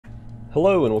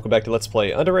Hello and welcome back to Let's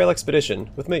Play UnderRail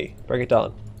Expedition with me, Bring It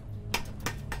Dawn.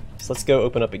 So let's go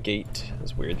open up a gate. It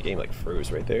was weird, the game like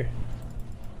froze right there.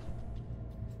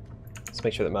 Let's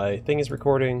make sure that my thing is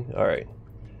recording. Alright.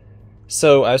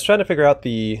 So I was trying to figure out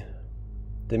the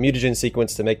mutagen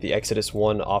sequence to make the Exodus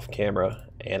 1 off camera,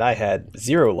 and I had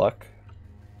 0 luck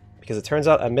because it turns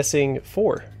out I'm missing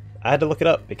 4. I had to look it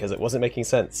up because it wasn't making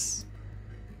sense.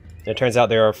 And it turns out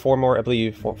there are 4 more, I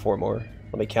believe, 4 more.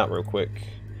 Let me count real quick.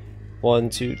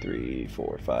 1, 2, 3,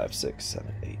 4, 5, 6,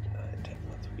 7, 8, 9, 10,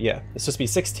 11. Yeah, it's supposed to be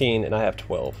 16 and I have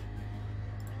 12.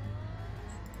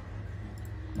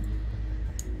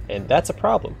 And that's a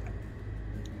problem.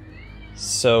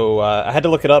 So I had to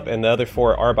look it up and the other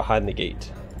 4 are behind the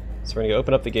gate. So we're going to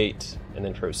open up the gate and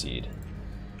then proceed.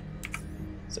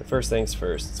 So first things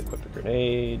first, let's equip a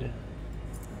grenade.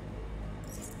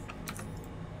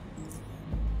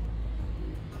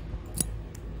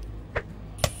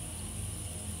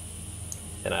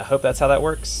 And I hope that's how that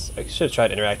works. I should have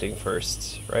tried interacting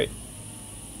first, right?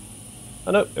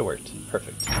 Oh no, it worked.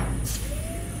 Perfect.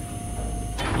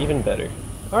 Even better.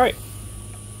 Alright,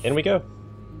 in we go.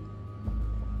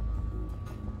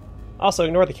 Also,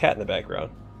 ignore the cat in the background.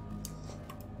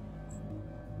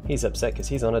 He's upset because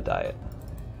he's on a diet.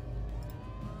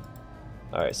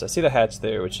 Alright, so I see the hatch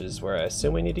there, which is where I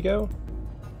assume we need to go.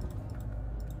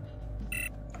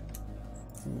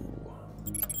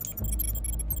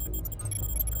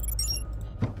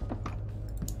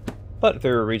 But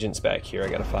there are regents back here, I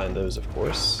gotta find those, of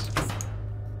course.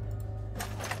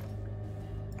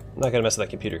 I'm not gonna mess with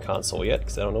that computer console yet,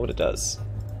 because I don't know what it does.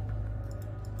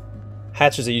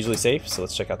 Hatches are usually safe, so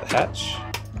let's check out the hatch.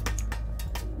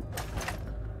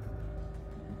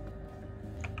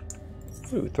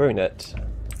 Ooh, throw net.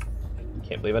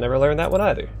 Can't believe I never learned that one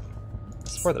either. I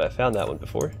swore that I found that one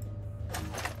before.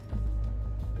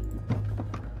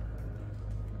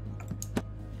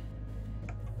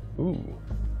 Ooh.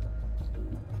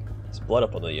 Blood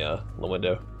up on the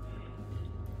window.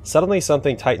 Suddenly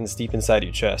something tightens deep inside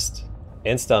your chest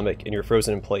and stomach and you're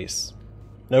frozen in place.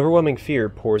 An overwhelming fear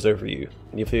pours over you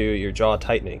and you feel your jaw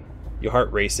tightening, your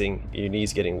heart racing, and your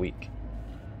knees getting weak.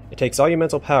 It takes all your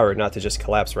mental power not to just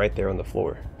collapse right there on the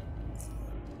floor.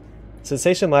 The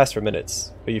sensation lasts for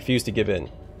minutes, but you refuse to give in.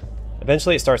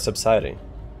 Eventually it starts subsiding.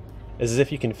 It's as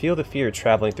if you can feel the fear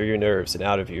traveling through your nerves and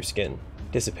out of your skin,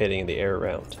 dissipating in the air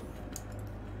around.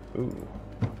 Ooh.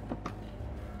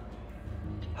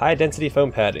 High density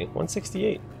foam padding,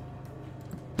 168.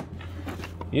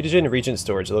 Mutagen regent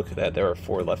storage, look at that, there are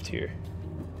 4 left here.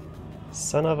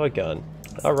 Son of a gun.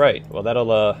 Alright, well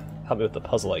that'll help me with the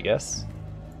puzzle, I guess.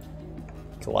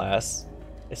 Glass.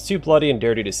 It's too bloody and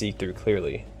dirty to see through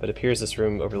clearly, but it appears this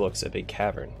room overlooks a big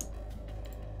cavern.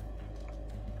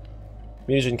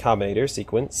 Mutagen combinator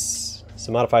sequence.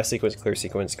 So modify sequence, clear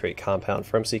sequence, create compound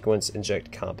from sequence,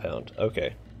 inject compound.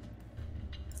 Okay.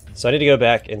 So I need to go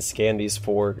back and scan these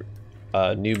 4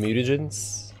 new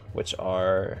mutagens, which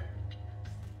are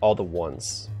all the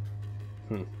ones.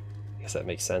 I guess that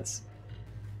makes sense.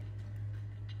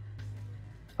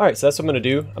 Alright, so that's what I'm going to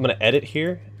do. I'm going to edit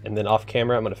here, and then off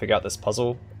camera I'm going to figure out this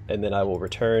puzzle, and then I will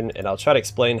return, and I'll try to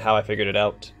explain how I figured it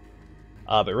out.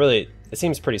 But really, it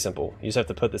seems pretty simple. You just have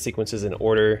to put the sequences in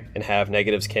order and have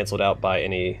negatives canceled out by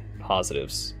any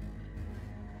positives,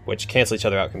 which cancel each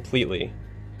other out completely.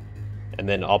 And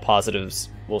then all positives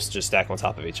will just stack on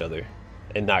top of each other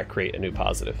and not create a new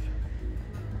positive.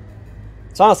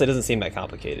 So honestly, it doesn't seem that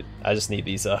complicated. I just need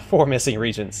these 4 missing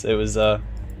regents. It was, I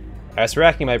was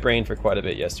racking my brain for quite a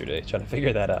bit yesterday, trying to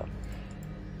figure that out.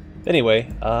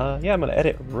 Anyway, yeah, I'm going to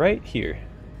edit right here.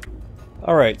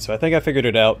 Alright, so I think I figured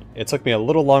it out. It took me a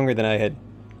little longer than I had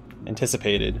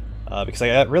anticipated, because I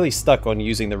got really stuck on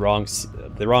using the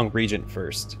wrong regent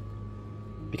first.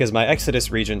 Because my Exodus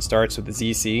regent starts with the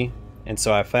ZC, and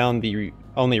so I found the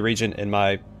only regent in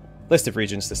my list of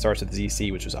regents that starts with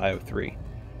ZC, which was IO3.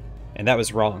 And that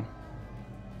was wrong.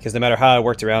 Because no matter how I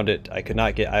worked around it, I could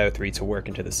not get IO3 to work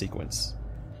into the sequence.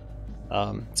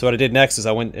 So what I did next is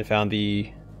I went and found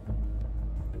the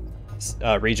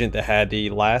regent that had the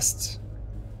last...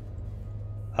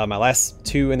 my last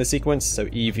 2 in the sequence, so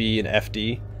EV and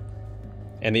FD.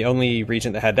 And the only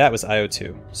regent that had that was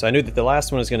IO2. So I knew that the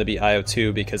last one was going to be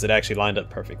IO2 because it actually lined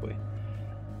up perfectly.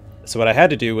 So what I had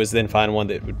to do was then find one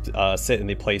that would sit in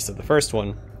the place of the first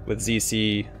one with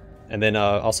ZC, and then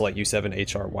also like U7,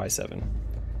 HR, Y7.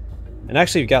 And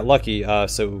actually got lucky,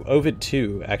 so Ovid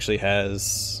 2 actually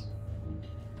has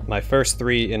my first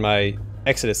 3 in my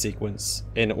Exodus sequence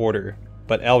in order,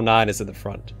 but L9 is in the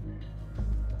front.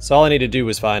 So all I needed to do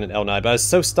was find an L9, but I was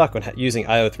so stuck on using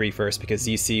IO3 first because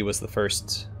ZC was the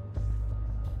first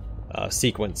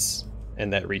sequence in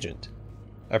that regent.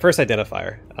 our first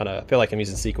identifier. I don't know, I feel like I'm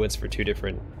using sequence for two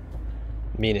different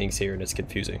meanings here, and it's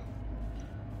confusing.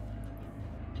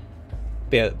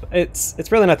 But yeah,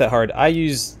 it's really not that hard. I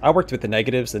worked with the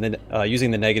negatives, and then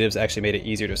using the negatives actually made it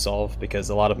easier to solve because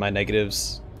a lot of my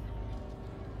negatives.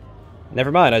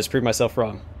 Never mind, I just proved myself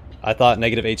wrong. I thought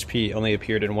negative HP only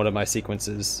appeared in one of my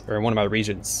sequences or in one of my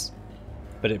regions,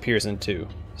 but it appears in two.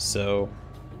 So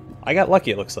I got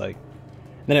lucky, it looks like.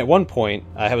 Then at one point,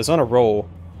 I was on a roll,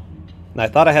 and I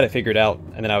thought I had it figured out,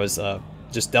 and then I was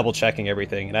just double checking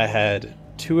everything, and I had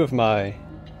two of my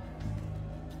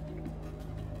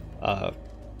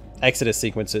Exodus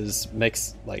sequences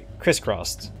mixed, like,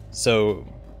 crisscrossed. So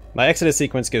my Exodus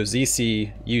sequence goes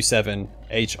ZC, U7,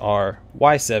 HR,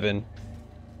 Y7,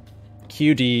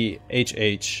 QD,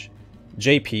 HH,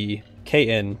 JP,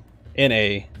 KN,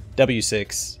 NA,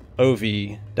 W6, OV,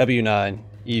 W9,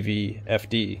 EV,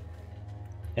 FD.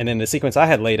 And then the sequence I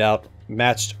had laid out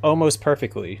matched almost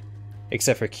perfectly,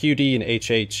 except for QD and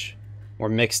HH were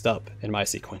mixed up in my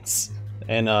sequence.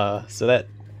 And so that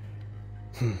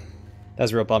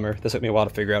was a real bummer. This took me a while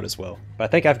to figure out as well. But I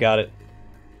think I've got it.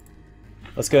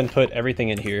 Let's go ahead and put everything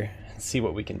in here and see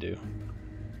what we can do.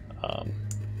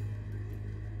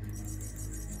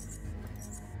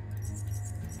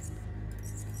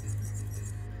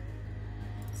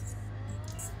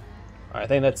 Alright, I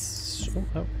think that's...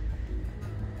 Oh.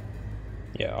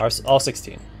 Yeah, all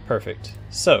 16. Perfect.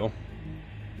 So,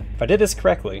 if I did this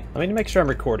correctly, let me make sure I'm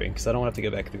recording, because I don't have to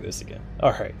go back through this again.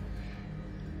 Alright.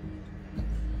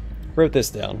 Wrote this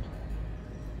down.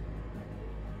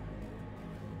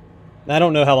 I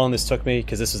don't know how long this took me,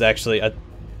 because this was actually... I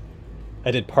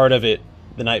did part of it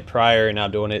the night prior, and now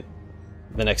doing it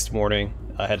the next morning.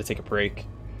 I had to take a break.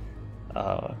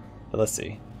 But let's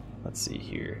see. Let's see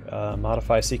here.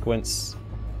 Modify sequence.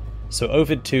 So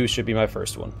Ovid 2 should be my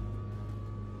first one.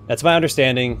 That's my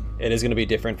understanding. It is going to be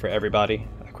different for everybody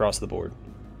across the board.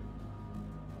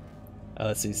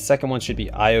 Let's see. Second one should be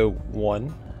IO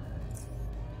 1.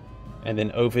 And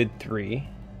then Ovid 3.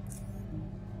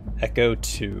 Echo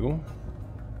 2.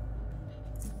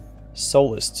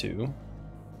 Solus 2.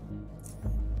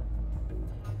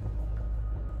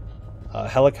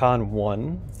 Helicon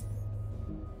 1.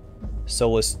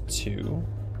 Solus 2.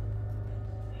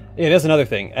 Yeah, that's another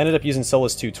thing. I ended up using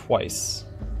Solus 2 twice,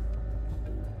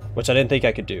 which I didn't think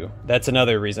I could do. That's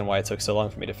another reason why it took so long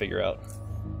for me to figure out.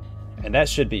 And that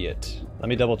should be it. Let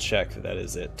me double check that that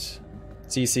is it.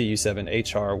 CC, U7,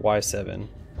 HR, Y7,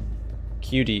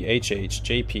 QD, HH,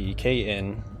 JP,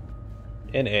 KN,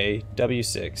 NA,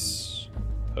 W6,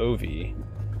 OV,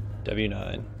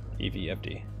 W9, EV,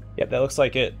 FD. Yep, that looks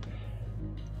like it.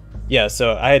 Yeah,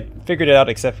 so I had figured it out,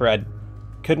 except for I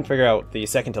couldn't figure out the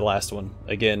second to last one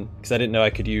again, because I didn't know I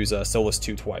could use Solus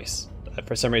 2 twice.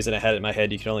 For some reason I had it in my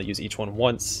head you can only use each one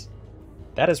once.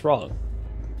 That is wrong.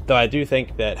 Though I do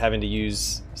think that having to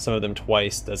use some of them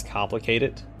twice does complicate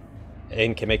it,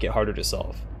 and can make it harder to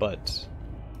solve. But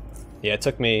yeah, it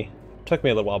took me a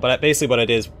little while. But basically what it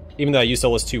is, even though I used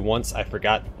Solus 2 once, I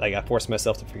forgot, like I forced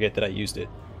myself to forget that I used it.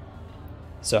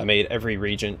 So I made every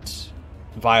regent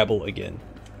viable again.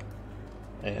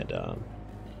 And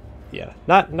yeah,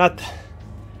 not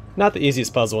the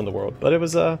easiest puzzle in the world, but it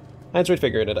was I enjoyed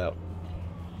figuring it out.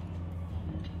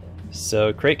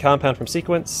 So create compound from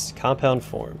sequence, compound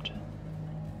formed.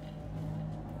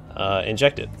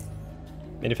 Injected.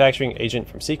 Manufacturing agent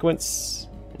from sequence,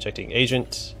 injecting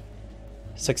agent.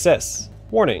 Success.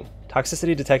 Warning,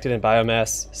 toxicity detected in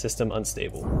biomass, system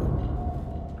unstable.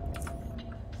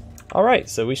 Alright,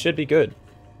 so we should be good.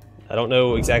 I don't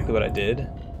know exactly what I did.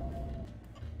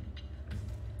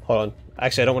 Hold on.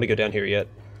 Actually, I don't want to go down here yet.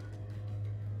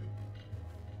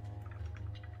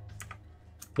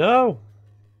 No!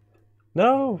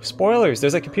 No! Spoilers!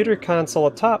 There's a computer console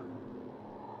up top.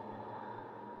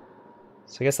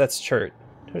 So I guess that's Tchort.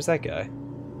 Who's that guy?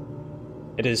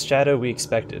 It is Shadow we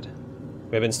expected.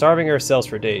 We have been starving ourselves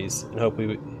for days, and hope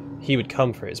he would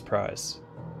come for his prize.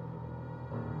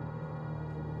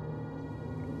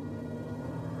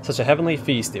 Such a heavenly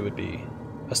feast it would be.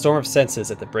 A storm of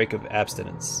senses at the break of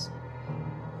abstinence.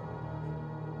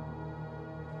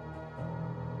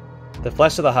 The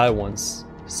flesh of the high ones,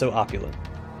 so opulent.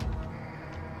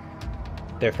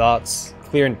 Their thoughts,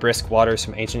 clear and brisk waters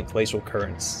from ancient glacial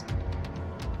currents.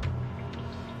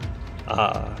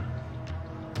 Ah.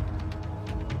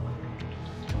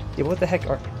 Yeah, what the heck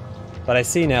are... But I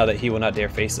see now that he will not dare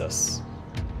face us.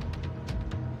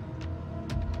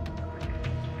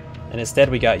 And instead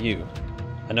we got you.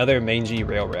 Another mangy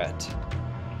rail rat.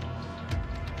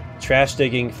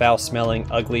 Trash-digging, foul-smelling,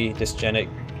 ugly, dysgenic,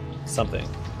 something.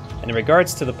 And in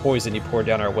regards to the poison you poured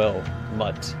down our well,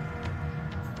 mutt.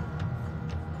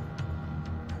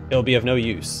 It'll be of no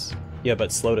use. Yeah,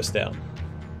 but slowed us down.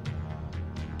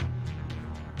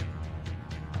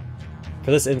 For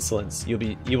this insolence,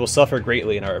 you will suffer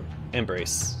greatly in our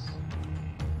embrace.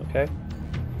 Okay?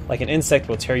 Like an insect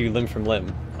will tear you limb from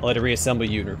limb. I'll let it reassemble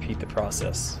you and repeat the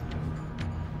process.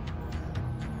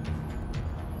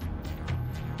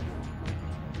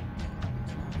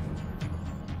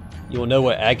 You will know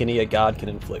what agony a god can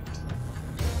inflict.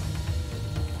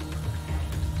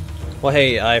 Well,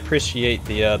 hey, I appreciate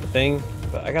the thing,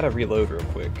 but I gotta reload real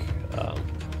quick.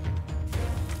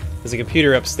 There's a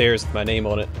computer upstairs with my name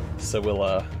on it, so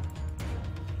we'll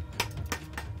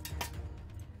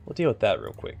deal with that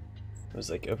real quick. It was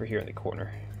like over here in the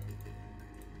corner.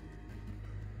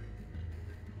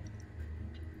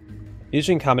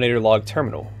 Using Combinator log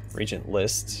terminal, Regent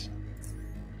list,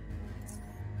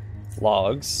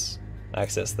 logs,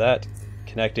 access that,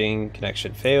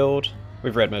 connection failed.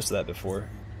 We've read most of that before.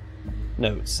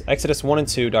 Notes, Exodus 1 and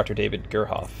 2, Dr. David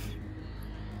Gerhoff.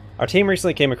 Our team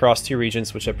recently came across 2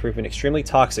 regions which have proven extremely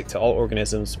toxic to all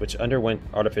organisms which underwent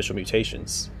artificial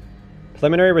mutations.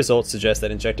 Preliminary results suggest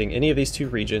that injecting any of these 2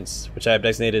 regions, which I have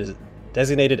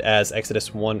designated as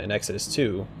Exodus 1 and Exodus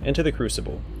 2, into the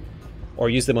Crucible, or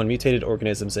use them on mutated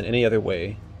organisms in any other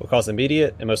way, will cause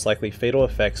immediate and most likely fatal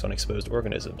effects on exposed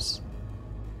organisms.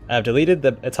 I have deleted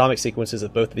the atomic sequences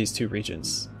of both of these 2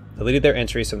 regions, deleted their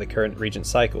entries from the current region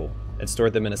cycle, and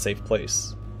stored them in a safe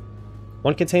place.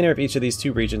 1 container of each of these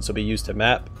 2 regions will be used to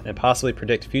map and possibly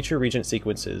predict future region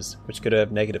sequences which could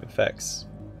have negative effects.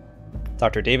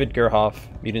 Dr. David Gerhoff,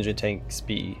 Mutagen Tanks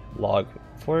B, log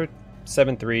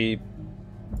 473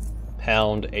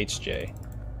 pound HJ.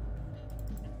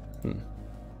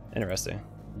 Interesting.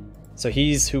 So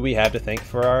he's who we have to thank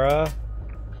for our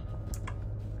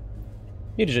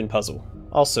mutagen puzzle.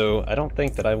 Also, I don't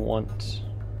think that I want...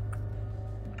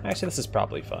 Actually, this is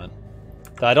probably fun.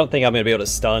 I don't think I'm going to be able to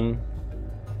stun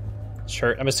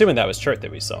Tchort. I'm assuming that was Tchort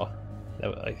that we saw.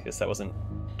 I guess that wasn't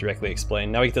directly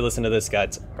explained. Now we get to listen to this guy,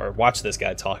 or watch this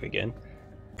guy talk again.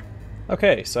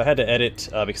 Okay, so I had to edit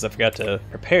because I forgot to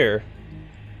prepare,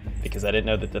 because I didn't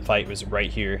know that the fight was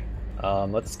right here.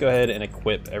 Let's go ahead and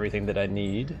equip everything that I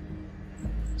need.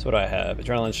 So what do I have?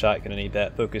 Adrenaline shot, gonna need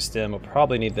that. Focus stem, will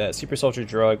probably need that. Super soldier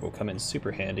drug will come in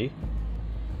super handy.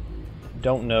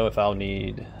 Don't know if I'll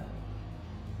need...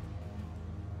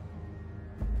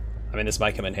 I mean, this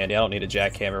might come in handy. I don't need a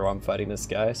jackhammer while I'm fighting this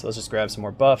guy, so let's just grab some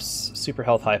more buffs. Super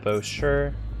health hypo,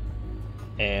 sure.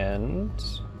 And...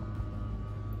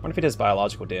 I wonder if he does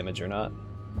biological damage or not.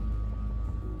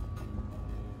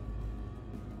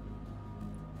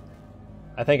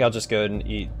 I think I'll just go ahead and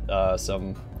eat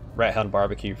some Rat Hound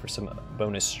Barbecue for some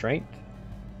bonus strength.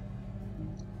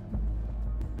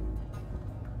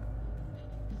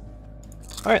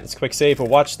 Alright, let's quick save. We'll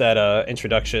watch that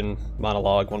introduction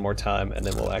monologue one more time, and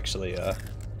then we'll actually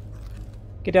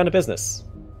get down to business.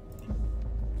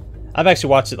 I've actually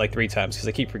watched it like 3 times, because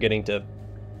I keep forgetting to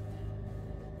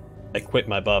equip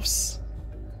my buffs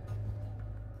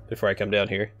before I come down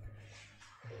here.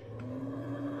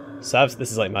 So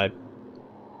this is like my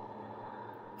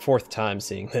 4th time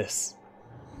seeing this.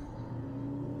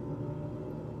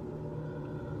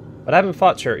 But I haven't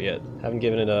fought Tchort yet. Haven't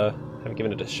given it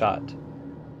a shot.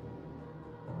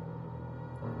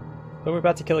 But we're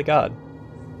about to kill a god.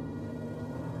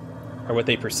 Or what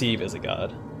they perceive as a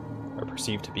god. Or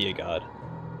perceive to be a god.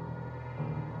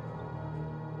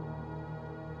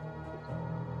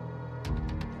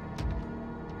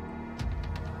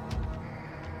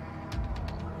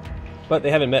 But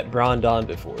they haven't met Brondon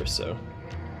before, so...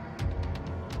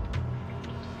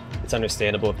 it's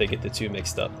understandable if they get the 2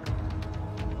 mixed up.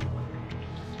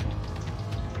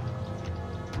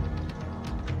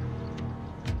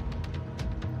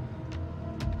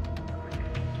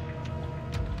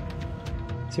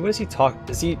 See, what is he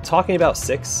is he talking about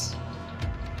 6?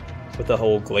 With the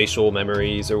whole glacial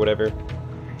memories or whatever?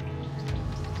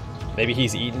 Maybe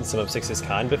he's eaten some of 6's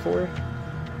kind before?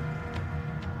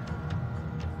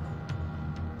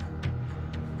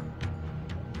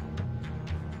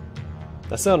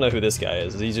 I still don't know who this guy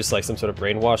is. Is he just like some sort of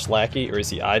brainwashed lackey, or is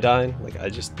he iodine? Like, I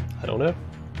don't know.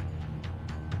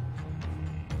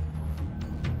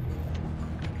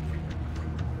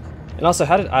 And also,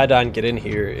 how did iodine get in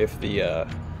here if the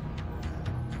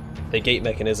gate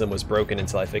mechanism was broken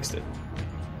until I fixed it?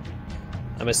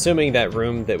 I'm assuming that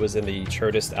room that was in the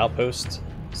Tchortist outpost,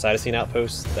 cytosine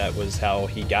outpost, that was how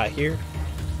he got here.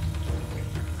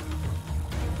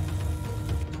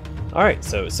 Alright,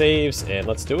 so it saves, and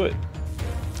let's do it.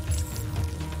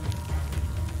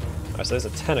 Alright, so there's a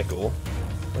tentacle.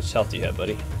 How much health do you have,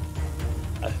 buddy?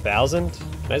 1,000? Can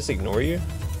I just ignore you?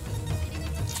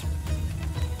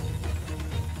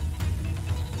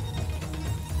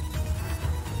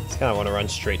 Kind of want to run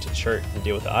straight to Tchort and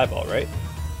deal with the eyeball, right?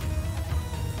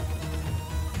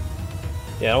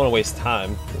 Yeah, I don't want to waste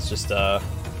time. Let's just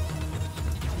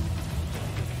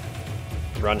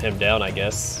run him down, I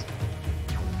guess.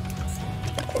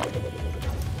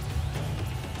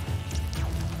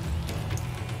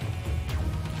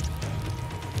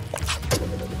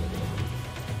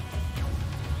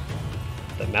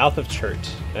 The mouth of Tchort.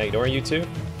 Can I ignore you two?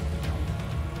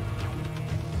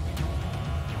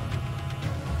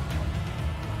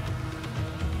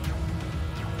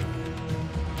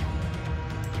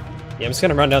 Yeah, I'm just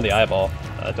gonna run down the eyeball.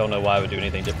 I don't know why I would do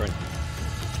anything different.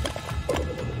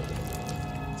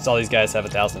 So all these guys have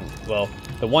 1,000. Well,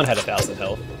 the one had 1,000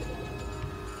 health.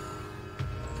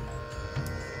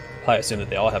 Probably assume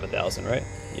that they all have 1,000, right?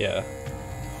 Yeah.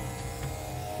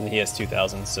 And he has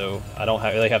 2,000, so I don't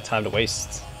really have time to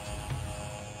waste.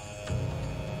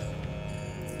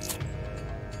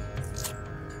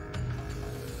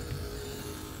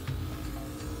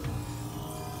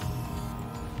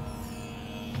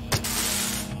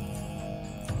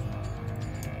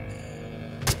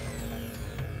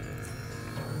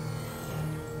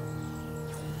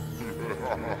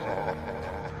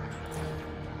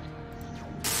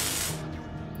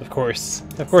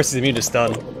 Of course he's immune to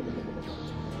stun.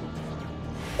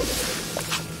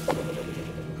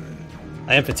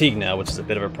 I am fatigued now, which is a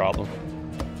bit of a problem.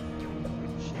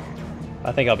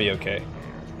 I think I'll be okay.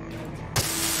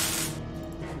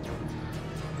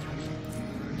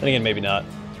 Then again, maybe not.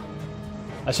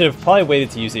 I should have probably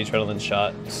waited to use the adrenaline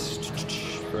shot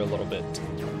for a little bit.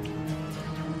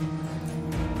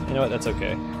 You know what, that's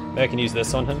okay. Maybe I can use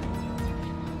this on him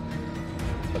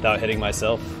without hitting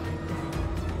myself.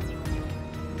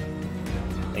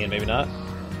 And maybe not.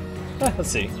 Let's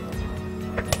see. Ooh,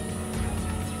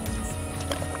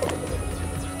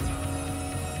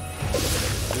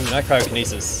 not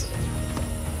cryokinesis.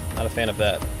 Not a fan of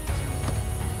that.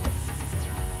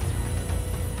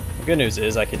 The good news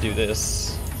is I could do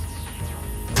this.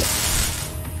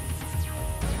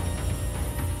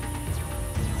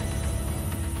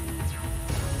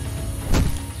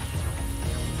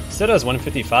 Still does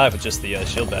 155 with just the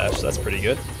shield bash, so that's pretty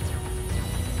good.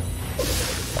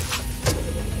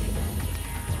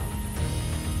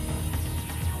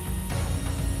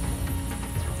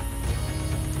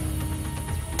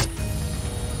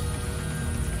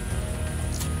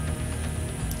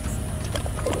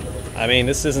 I mean,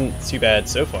 this isn't too bad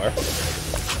so far.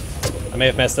 I may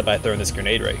have messed up by throwing this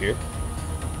grenade right here.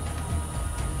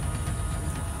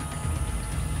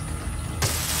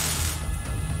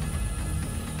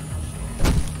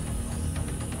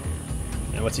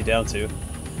 And what's he down to?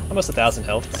 Almost 1,000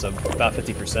 health, so about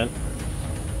 50%.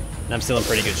 And I'm still in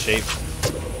pretty good shape.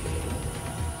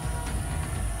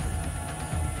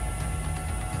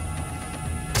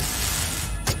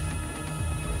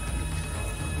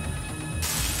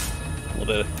 A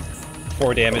little bit of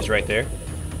 4 damage right there.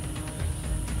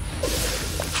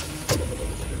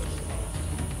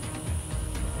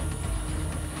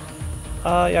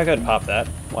 Yeah, go ahead and pop that.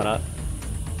 Why not?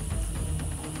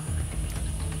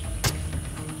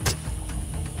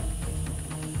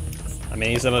 I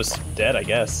mean, he's almost dead, I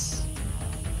guess.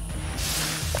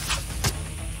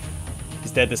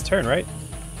 He's dead this turn, right?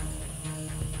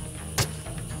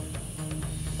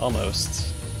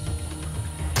 Almost.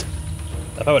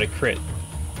 If I would have crit.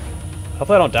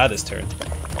 Hopefully I don't die this turn.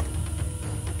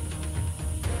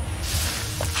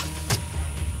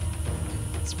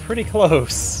 It's pretty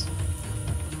close.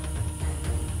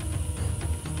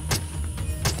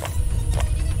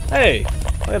 Hey,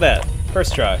 look at that.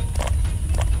 First try.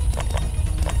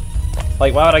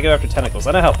 Like, why would I go after tentacles?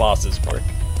 I know how bosses work.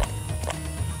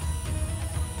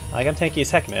 Like, I'm tanky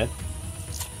as heck, man.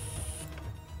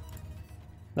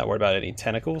 Not worried about any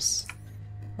tentacles.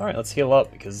 Alright, let's heal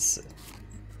up, because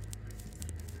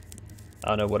I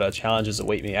don't know what challenges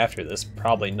await me after this.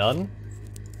 Probably none.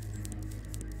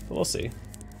 But we'll see.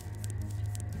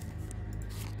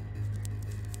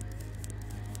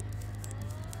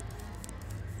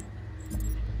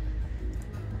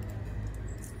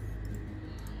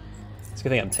 It's a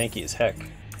good thing I'm tanky as heck.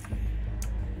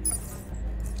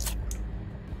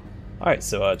 Alright,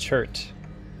 so Tchort.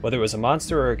 Whether it was a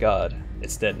monster or a god,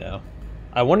 it's dead now.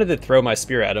 I wanted to throw my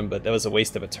spear at him, but that was a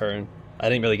waste of a turn. I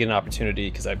didn't really get an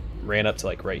opportunity because I ran up to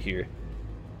like right here.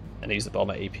 And I used up all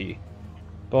my AP.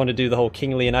 But I wanted to do the whole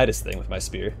King Leonidas thing with my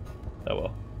spear.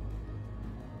 Oh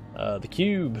well. The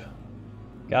cube.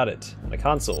 Got it. And a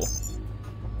console.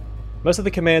 Most of the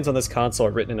commands on this console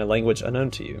are written in a language unknown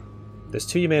to you. There's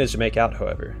 2 you managed to make out,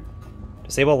 however.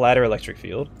 Disable ladder electric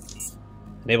field.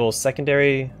 Enable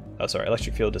secondary... Oh, sorry,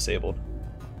 electric field disabled.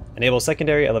 Enable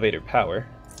secondary elevator power.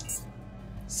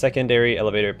 Secondary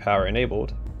elevator power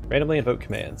enabled. Randomly invoke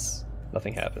commands.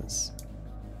 Nothing happens.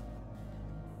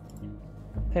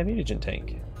 Hey, mutagen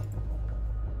tank.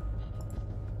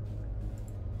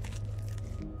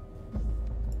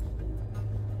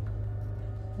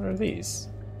 What are these?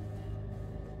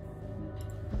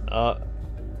 I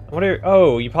wonder.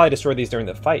 Oh, you probably destroyed these during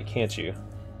the fight, can't you?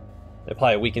 They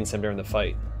probably weakens him during the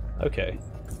fight. Okay.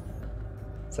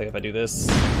 It's like if I do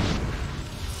this.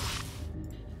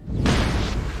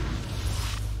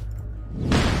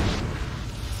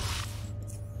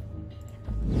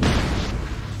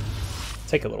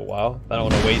 Take a little while. I don't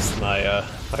want to waste my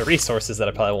my resources that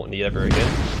I probably won't need ever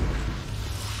again.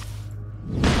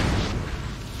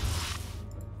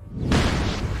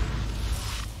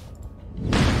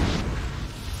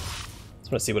 Just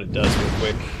want to see what it does real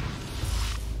quick.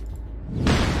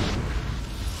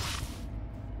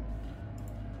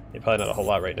 Yeah, probably not a whole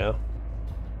lot right now.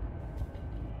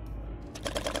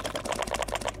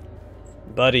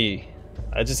 Buddy,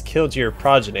 I just killed your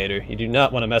progenitor. You do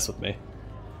not want to mess with me.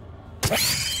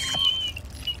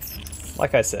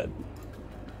 Like I said.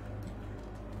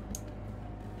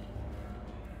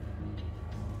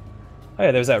 Oh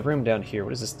yeah, there's that room down here.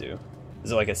 What does this do?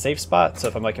 Is it like a safe spot? So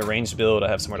if I'm like a ranged build, I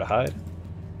have somewhere to hide?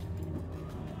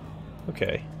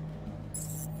 Okay.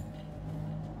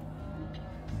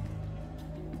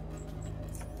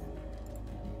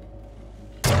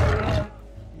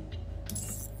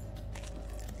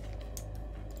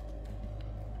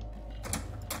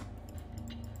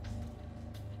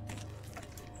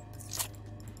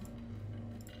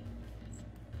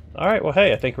 Alright, well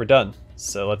hey, I think we're done.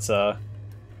 So let's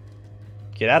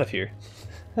get out of here.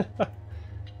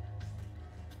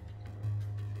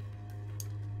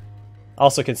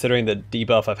 Also considering the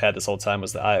debuff I've had this whole time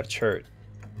was the Eye of Tchort,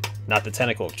 not the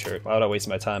Tentacle of Tchort. Why would I waste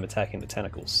my time attacking the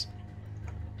tentacles?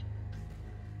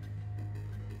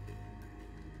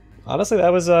 Honestly,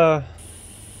 that was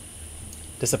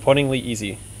disappointingly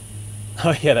easy.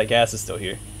 Oh yeah, that gas is still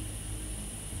here.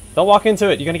 Don't walk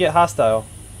into it, you're gonna get hostile.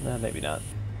 Nah, maybe not.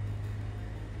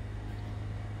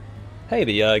 Hey,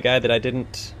 the guy that I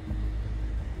didn't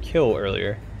kill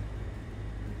earlier.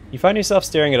 You find yourself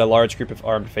staring at a large group of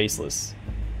armed faceless.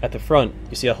 At the front,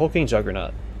 you see a hulking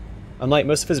juggernaut. Unlike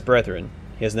most of his brethren,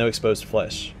 he has no exposed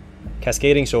flesh.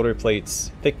 Cascading shoulder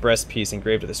plates, thick breast piece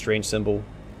engraved with a strange symbol,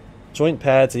 joint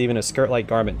pads, and even a skirt-like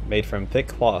garment made from thick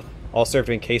cloth, all serve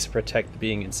to encase and protect the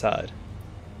being inside.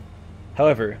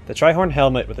 However, the tri-horn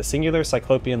helmet with a singular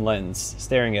cyclopean lens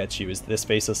staring at you is this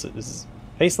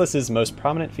faceless's most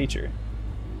prominent feature.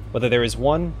 Whether there is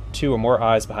one, two, or more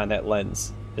eyes behind that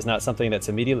lens is not something that's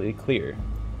immediately clear,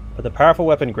 but the powerful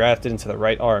weapon grafted into the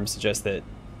right arm suggests that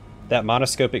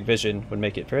monoscopic vision would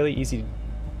make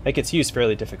its use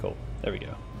fairly difficult. There we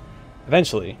go.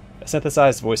 Eventually, a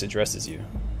synthesized voice addresses you.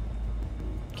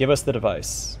 Give us the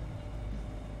device.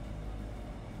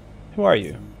 Who are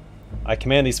you? I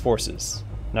command these forces.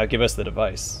 Now give us the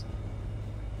device.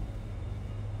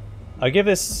 I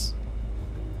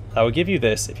will give you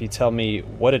this if you tell me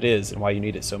what it is and why you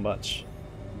need it so much.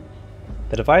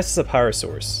 The device is a power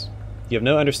source. You have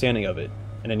no understanding of it,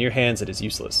 and in your hands it is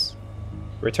useless.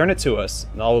 Return it to us,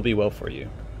 and all will be well for you.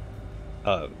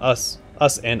 Us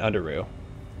and UnderRail.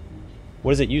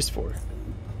 What is it used for?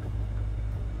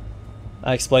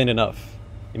 I explained enough.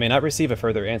 You may not receive a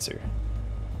further answer.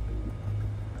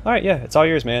 Alright, yeah, it's all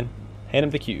yours, man. Hand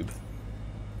him the cube.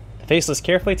 The Faceless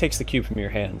carefully takes the cube from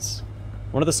your hands.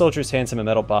 One of the soldiers hands him a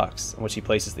metal box, in which he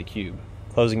places the cube,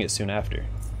 closing it soon after.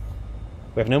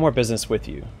 We have no more business with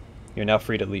you. You are now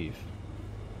free to leave.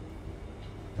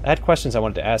 I had questions I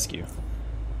wanted to ask you.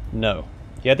 No.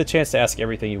 You had the chance to ask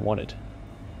everything you wanted.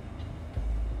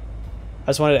 I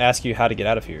just wanted to ask you how to get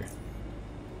out of here.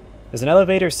 There's an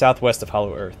elevator southwest of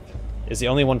Hollow Earth. It is the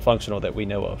only one functional that we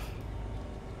know of.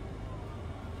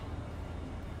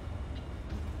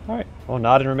 Alright, well,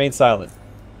 nod and remain silent.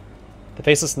 The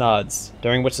Faceless nods,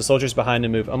 during which the soldiers behind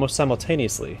him move almost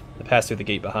simultaneously and pass through the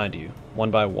gate behind you,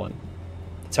 one by one.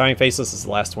 The towering Faceless is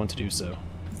the last one to do so.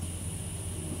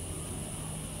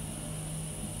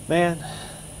 Man,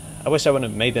 I wish I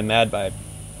wouldn't have made them mad by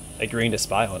agreeing to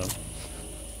spy on them.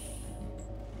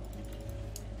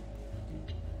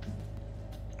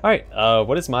 Alright,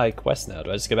 what is my quest now?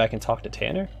 Do I just go back and talk to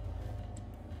Tanner?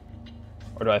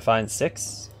 Or do I find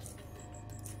 6?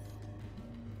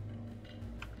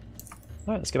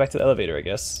 Alright, let's get back to the elevator, I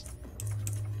guess.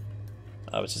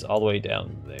 Which is all the way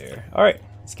down there. Alright,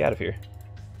 let's get out of here.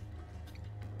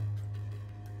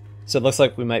 So it looks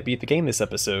like we might beat the game this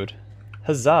episode.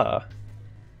 Huzzah!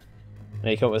 Now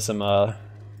you come up with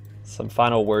some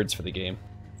final words for the game.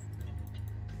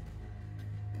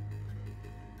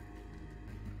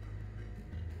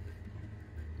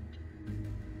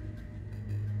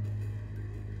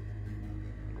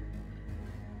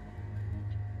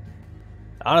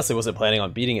 I honestly wasn't planning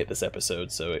on beating it this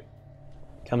episode, so it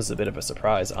comes as a bit of a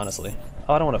surprise, honestly.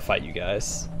 Oh, I don't want to fight you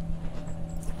guys.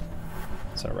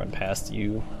 So I run past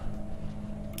you.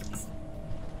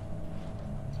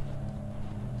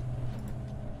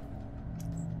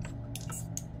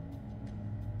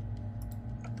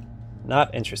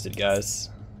 Not interested, guys.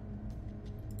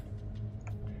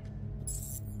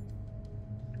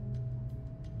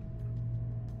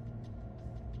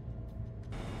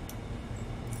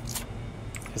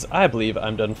 Because I believe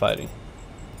I'm done fighting.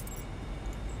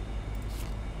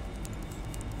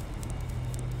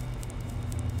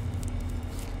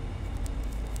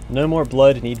 No more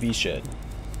blood need be shed.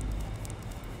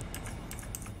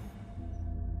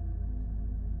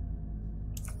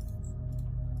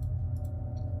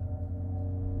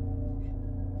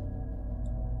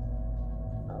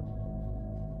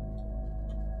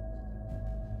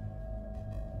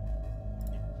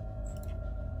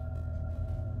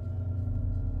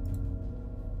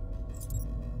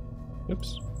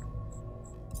 Oops.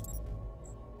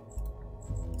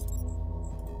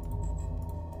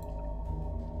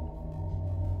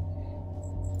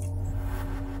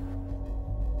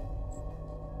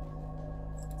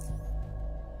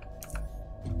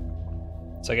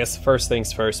 So I guess first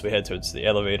things first, we head towards the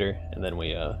elevator, and then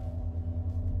we, I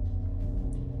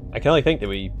can only think that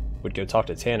we would go talk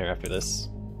to Tanner after this.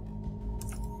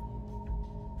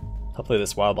 Hopefully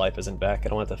this wildlife isn't back. I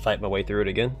don't have to fight my way through it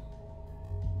again.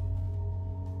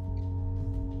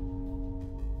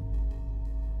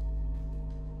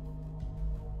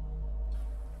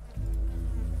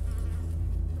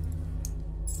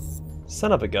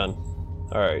 Son of a gun.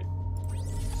 Alright.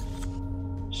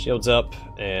 Shields up,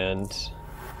 and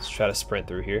let's try to sprint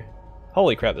through here.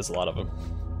 Holy crap, there's a lot of them.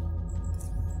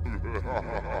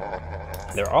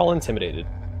 They're all intimidated.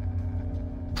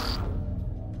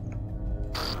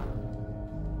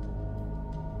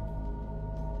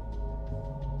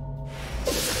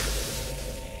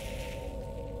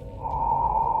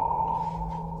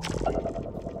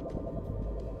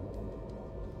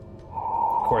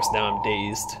 Of course, now I'm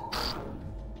dazed.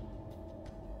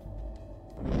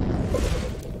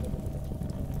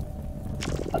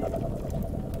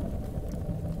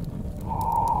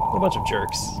 What a bunch of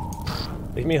jerks.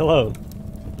 Leave me alone.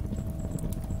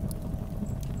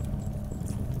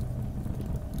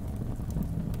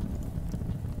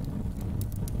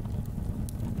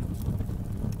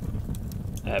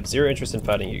 I have zero interest in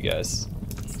fighting you guys.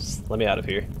 Just let me out of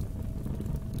here.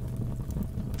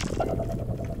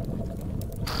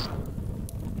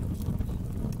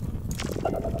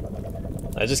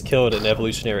 I just killed an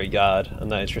evolutionary god. I'm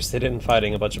not interested in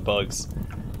fighting a bunch of bugs.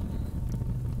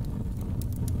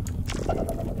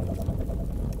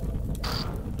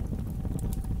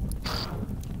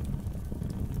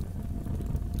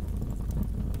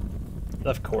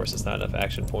 Of course, it's not enough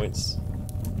action points.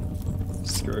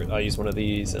 Screw it, I'll use one of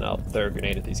these and I'll throw a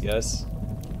grenade at these guys.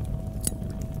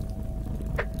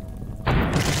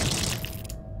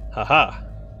 Haha!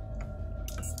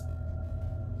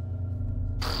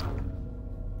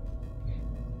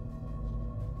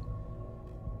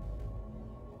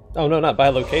 Oh no, not by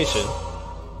location.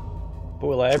 What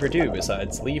will I ever do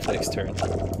besides leave next turn?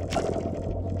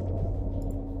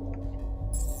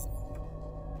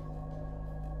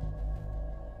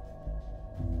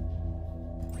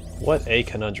 What a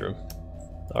conundrum.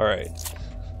 Alright.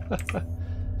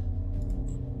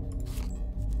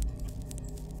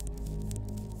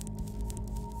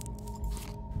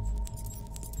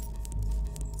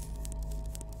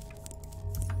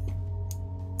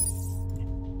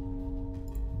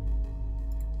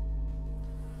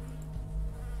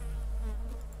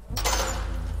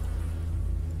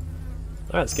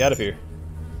 Alright, let's get out of here.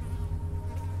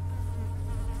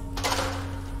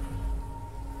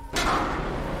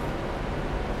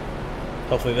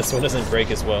 Hopefully this one doesn't break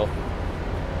as well.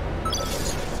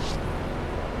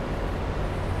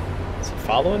 Is it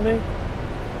following me?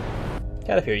 Get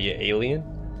out of here, you alien.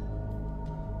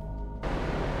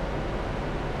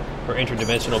 Or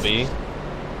interdimensional being.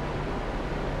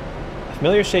 A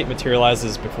familiar shape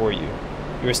materializes before you.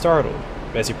 You are startled,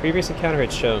 but as your previous encounter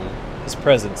had shown, his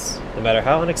presence, no matter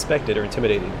how unexpected or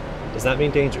intimidating, does not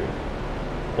mean danger.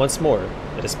 Once more,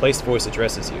 a displaced voice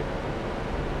addresses you.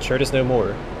 Tchort is no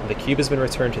more, and the cube has been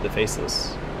returned to the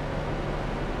Faceless.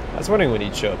 I was wondering when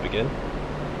he'd show up again.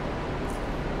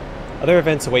 Other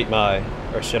events await my,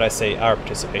 or should I say our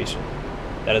participation.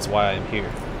 That is why I am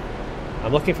here.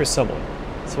 I'm looking for someone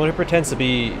who pretends to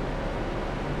be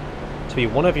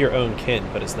one of your own kin,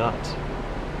 but is not.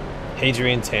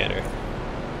 Hadrian Tanner,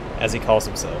 as he calls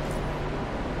himself.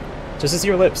 Just as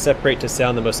your lips separate to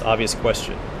sound the most obvious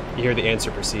question, you hear the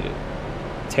answer preceded.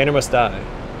 Tanner must die,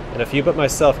 and a few but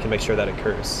myself can make sure that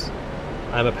occurs.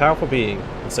 I am a powerful being,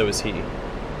 and so is he.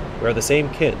 We are the same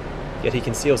kin, yet he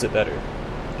conceals it better.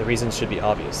 The reasons should be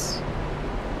obvious.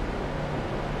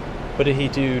 What did he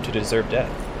do to deserve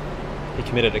death? He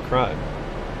committed a crime.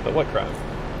 But what crime?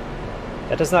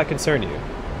 That does not concern you.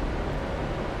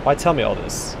 Why tell me all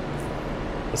this?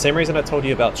 The same reason I told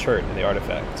you about Tchort and the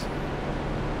artifact.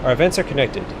 Our events are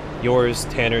connected. Yours,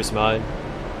 Tanner's, mine.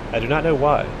 I do not know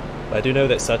why, but I do know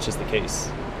that such is the case.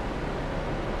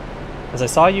 As I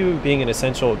saw you being an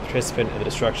essential participant in the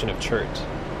destruction of Tchort,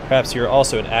 perhaps you are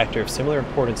also an actor of similar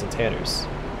importance in Tanner's,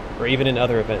 or even in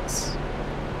other events.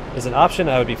 It is an option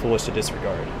I would be foolish to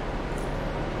disregard.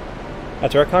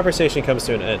 After our conversation comes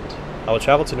to an end, I will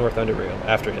travel to North UnderRail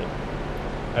after him.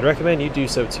 I'd recommend you do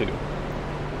so too.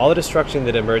 All the destruction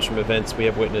that emerged from events we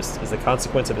have witnessed is the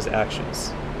consequence of his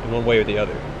actions, in one way or the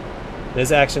other. And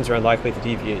his actions are unlikely to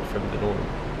deviate from the norm.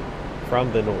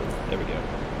 There we go.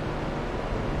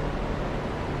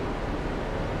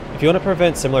 If you want to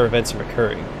prevent similar events from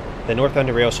occurring, then North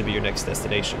UnderRail should be your next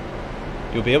destination.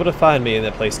 You'll be able to find me in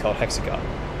that place called Hexagon.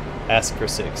 Ask for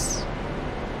 6.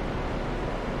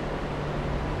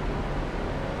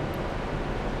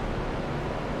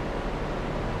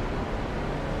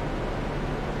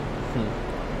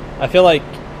 I feel like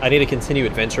I need to continue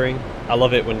adventuring. I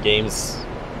love it when games,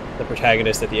 the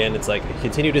protagonist at the end, it's like, he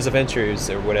continued his adventures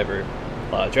or whatever.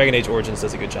 Dragon Age Origins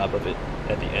does a good job of it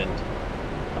at the end.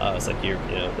 It's like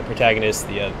the protagonist,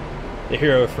 the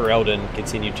hero of Ferelden,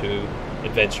 continued to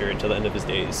adventure until the end of his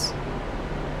days.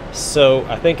 So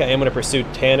I think I am going to pursue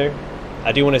Tanner.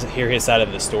 I do want to hear his side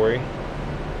of the story.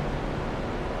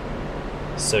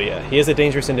 So yeah, he is a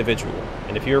dangerous individual,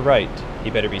 and if you're right,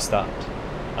 he better be stopped.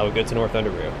 I will go to North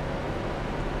UnderRail.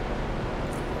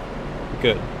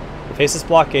 Good. The Faceless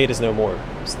blockade is no more,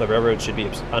 so the railroad should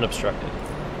be unobstructed.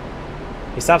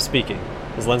 He stopped speaking,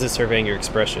 his lenses surveying your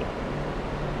expression.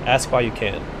 Ask while you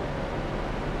can.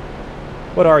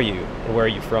 What are you, and where are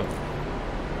you from?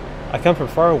 I come from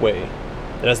far away,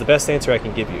 and as the best answer I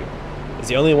can give you, is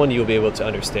the only one you will be able to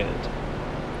understand.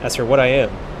 As for what I am,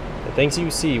 the things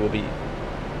you see will be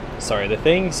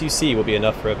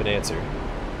enough for an answer.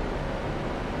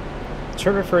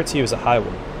 Tchort referred to you as a High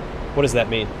One. What does that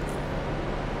mean?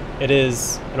 It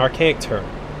is an archaic term,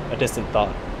 a distant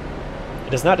thought.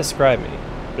 It does not describe me,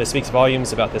 but it speaks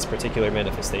volumes about this particular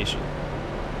manifestation.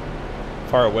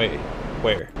 Far away.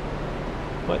 Where?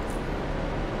 What?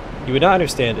 You would not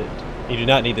understand it. You do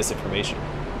not need this information.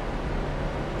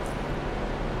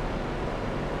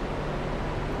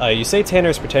 You say Tanner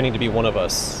is pretending to be one of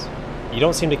us. You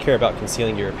don't seem to care about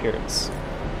concealing your appearance.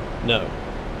 No.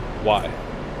 Why?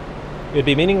 It would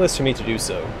be meaningless for me to do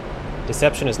so.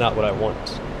 Deception is not what I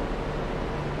want.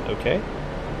 Okay.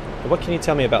 But what can you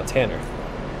tell me about Tanner?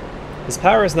 His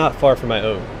power is not far from my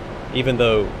own, even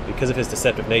though, because of his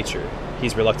deceptive nature,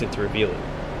 he's reluctant to reveal it.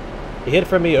 He hid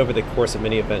from me over the course of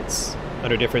many events,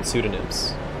 under different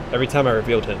pseudonyms. Every time I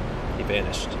revealed him, he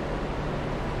vanished.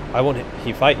 Why won't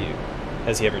he fight you?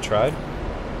 Has he ever tried?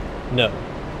 No.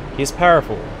 He is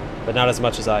powerful, but not as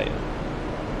much as I am.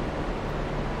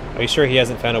 Are you sure he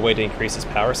hasn't found a way to increase his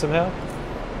power somehow?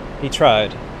 He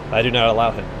tried, but I do not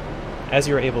allow him, as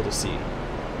you are able to see.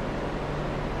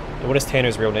 And what is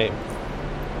Tanner's real name?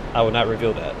 I will not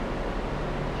reveal that.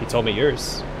 He told me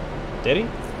yours. Did he?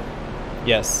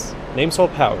 Yes. Names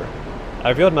hold power. I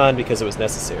revealed mine because it was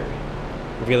necessary.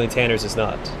 Revealing Tanner's is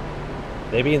not.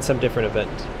 Maybe in some different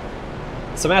event.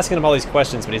 So I'm asking him all these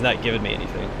questions, but he's not giving me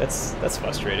anything. That's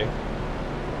frustrating.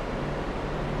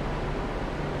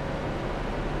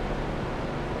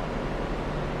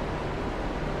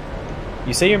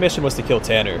 You say your mission was to kill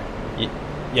Tanner,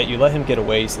 yet you let him get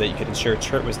away so that you could ensure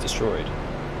Tchort was destroyed.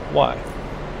 Why?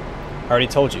 I already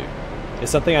told you.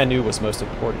 It's something I knew was most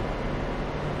important.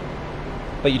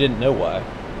 But you didn't know why.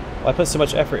 Why put so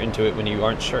much effort into it when you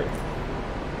aren't sure?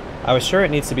 I was sure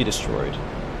it needs to be destroyed.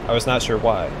 I was not sure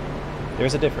why.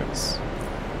 There's a difference.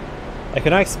 I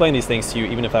cannot explain these things to you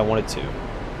even if I wanted to.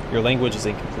 Your language is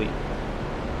incomplete.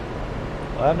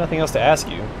 Well, I have nothing else to ask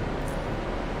you.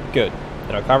 Good.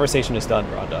 Then our conversation is done,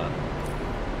 Rondon.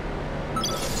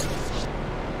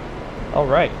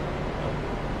 Alright.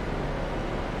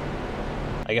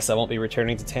 I guess I won't be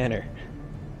returning to Tanner.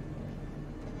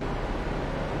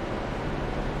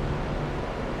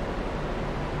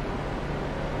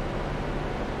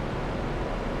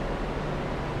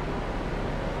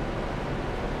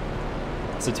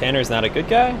 So Tanner's not a good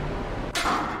guy?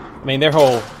 I mean, their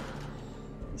whole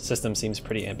system seems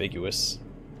pretty ambiguous.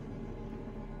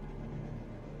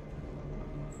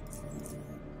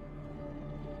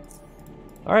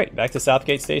 Alright, back to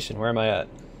Southgate Station. Where am I at?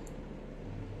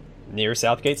 near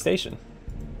Southgate Station.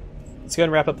 Let's go ahead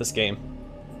and wrap up this game.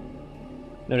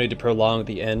 No need to prolong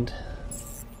the end,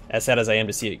 as sad as I am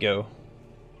to see it go.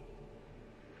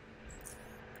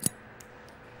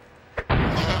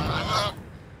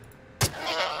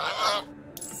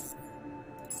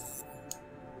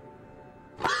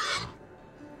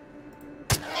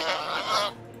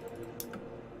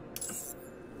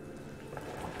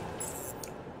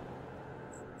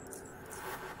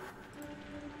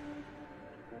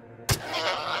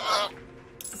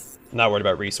 I'm not worried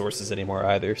about resources anymore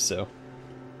either, so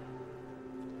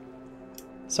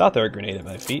I'll throw a grenade at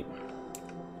my feet.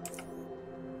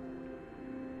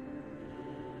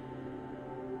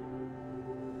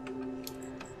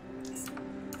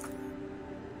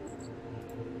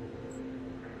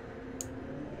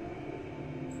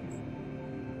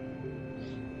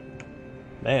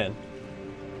 Man,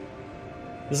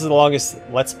 this is the longest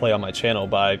Let's Play on my channel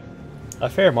by a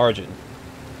fair margin.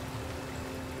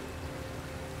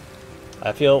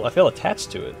 I feel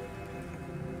attached to it.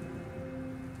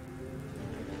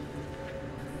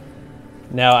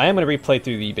 Now, I am going to replay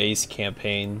through the base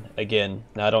campaign again.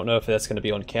 Now, I don't know if that's going to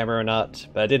be on camera or not,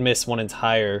 but I did miss one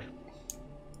entire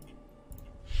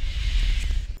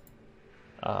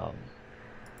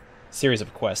series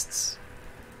of quests.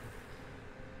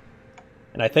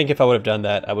 And I think if I would have done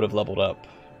that, I would have leveled up.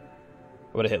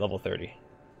 I would have hit level 30.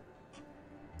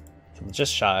 So I'm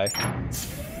just shy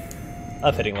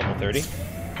of hitting level 30.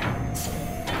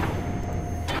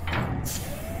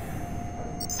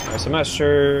 Alright, so I'm not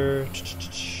sure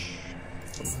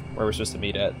where we're supposed to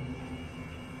meet at.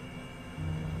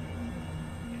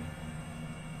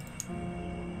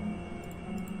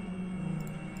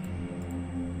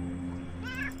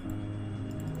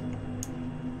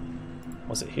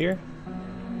 Was it here?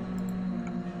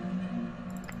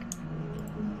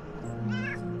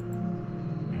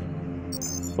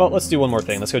 Well, let's do one more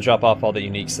thing. Let's go drop off all the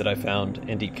uniques that I found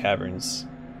in deep caverns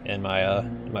in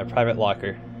my private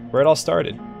locker, where it all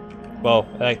started. Well,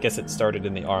 I guess it started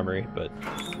in the armory, but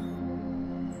I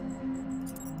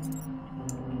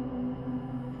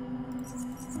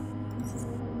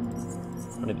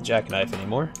don't need the jackknife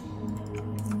anymore.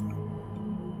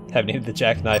 Haven't needed the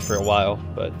jackknife for a while,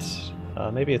 but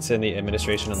maybe it's in the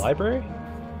administration and library?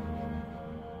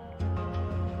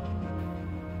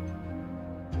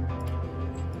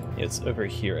 It's over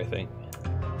here, I think.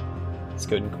 Let's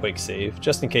go ahead and quick save,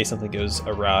 just in case something goes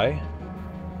awry.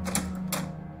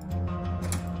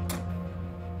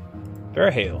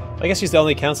 Verahale. I guess he's the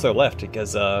only counselor left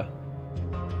because,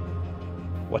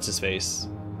 what's his face?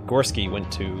 Gorski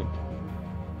went to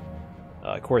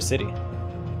Core City.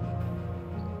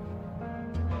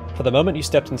 For the moment you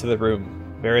stepped into the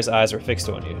room, Vera's eyes were fixed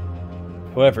on you.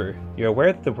 However, you're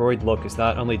aware that the worried look is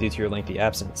not only due to your lengthy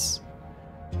absence.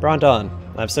 Brondon,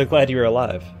 I'm so glad you are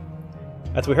alive.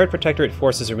 As we heard Protectorate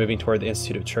forces are moving toward the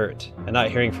Institute of Tchort, and not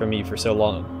hearing from you for so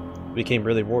long, we became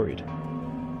really worried.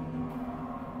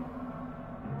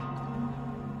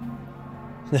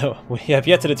 No, we have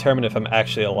yet to determine if I'm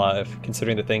actually alive,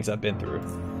 considering the things I've been through.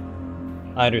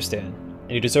 I understand,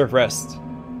 and you deserve rest.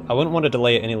 I wouldn't want to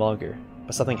delay it any longer,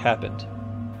 but something happened.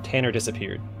 Tanner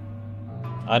disappeared.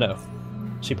 I know.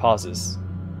 She pauses.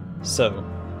 So,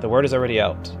 the word is already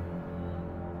out.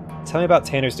 Tell me about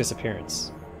Tanner's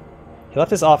disappearance. He left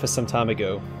his office some time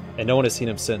ago, and no one has seen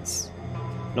him since.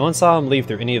 No one saw him leave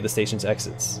through any of the station's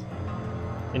exits.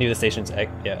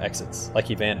 Exits, like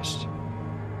he vanished.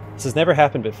 This has never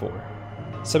happened before.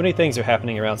 So many things are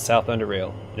happening around South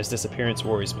UnderRail, and his disappearance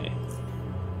worries me.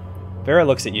 Vera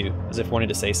looks at you, as if wanting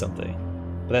to say something,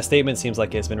 but that statement seems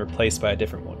like it has been replaced by a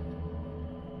different one.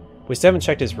 We still haven't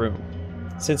checked his room.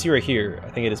 Since you are here, I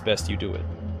think it is best you do it.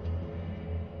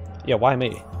 Yeah, why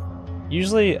me?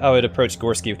 Usually, I would approach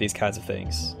Gorski with these kinds of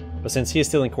things, but since he is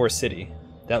still in Core City,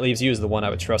 that leaves you as the one I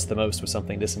would trust the most with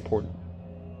something this important.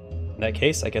 In that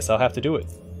case, I guess I'll have to do it.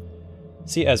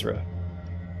 See Ezra.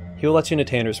 He will let you into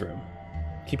Tanner's room.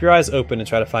 Keep your eyes open and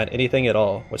try to find anything at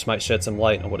all which might shed some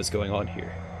light on what is going on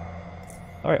here.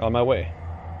 Alright, on my way.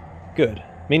 Good.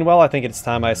 Meanwhile, I think it's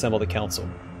time I assemble the council.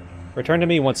 Return to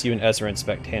me once you and Ezra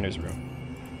inspect Tanner's room.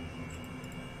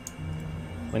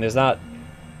 When there's not...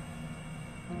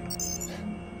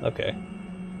 Okay.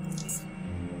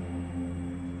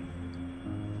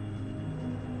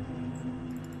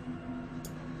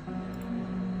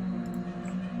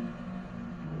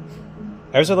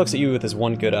 Ezra looks at you with his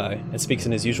one good eye and speaks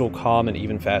in his usual calm and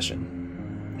even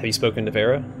fashion. Have you spoken to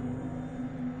Vera?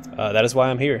 That is why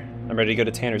I'm here. I'm ready to go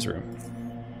to Tanner's room.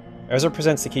 Ezra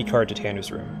presents the key card to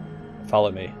Tanner's room.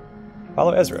 Follow me.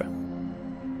 Follow Ezra.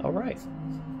 Alright.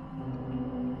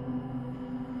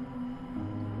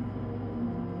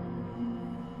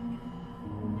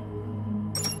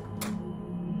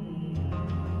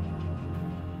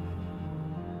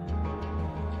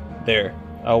 There.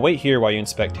 I'll wait here while you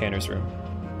inspect Tanner's room.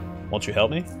 Won't you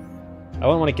help me? I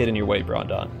won't want to get in your way,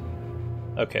 Brondon.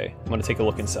 Okay, I'm going to take a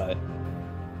look inside.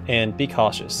 And be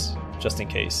cautious, just in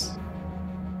case.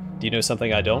 Do you know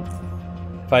something I don't?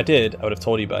 If I did, I would have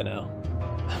told you by now.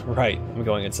 Right, I'm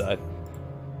going inside.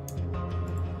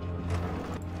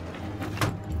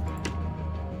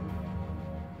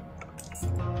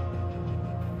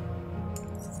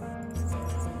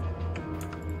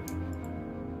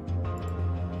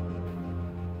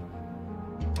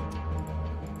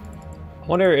 I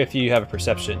wonder if you have a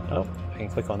perception. Oh, I can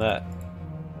click on that.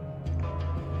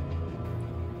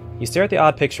 You stare at the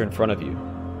odd picture in front of you.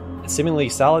 A seemingly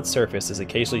solid surface is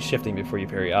occasionally shifting before your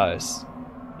very eyes,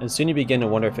 and soon you begin to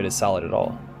wonder if it is solid at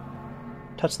all.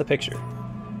 Touch the picture.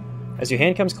 As your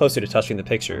hand comes closer to touching the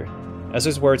picture,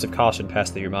 Ezra's words of caution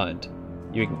pass through your mind.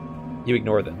 You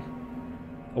ignore them.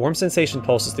 A warm sensation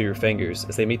pulses through your fingers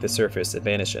as they meet the surface and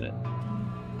vanish in it.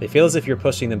 They feel as if you're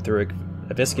pushing them through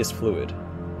a viscous fluid,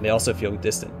 and they also feel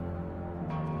distant.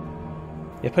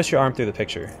 You push your arm through the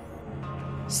picture.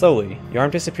 Slowly, your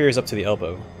arm disappears up to the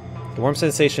elbow. The warm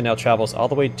sensation now travels all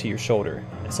the way to your shoulder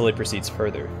and slowly proceeds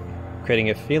further, creating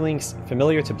a feeling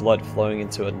familiar to blood flowing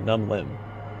into a numb limb,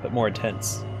 but more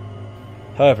intense.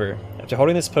 However, after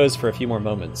holding this pose for a few more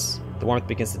moments, the warmth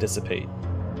begins to dissipate,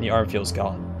 and your arm feels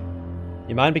gone.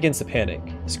 Your mind begins to panic,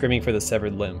 screaming for the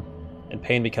severed limb, and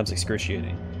pain becomes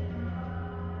excruciating.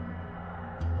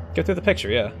 Go through the picture,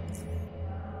 yeah.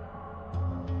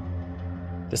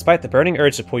 Despite the burning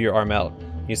urge to pull your arm out,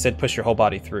 you instead push your whole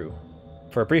body through.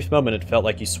 For a brief moment it felt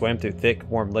like you swam through thick,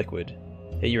 warm liquid,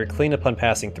 yet you were clean upon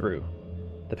passing through.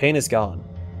 The pain is gone,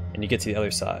 and you get to the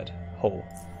other side, whole.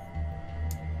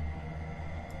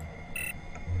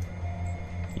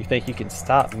 You think you can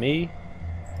stop me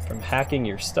from hacking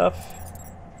your stuff?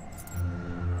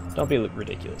 Don't be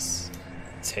ridiculous,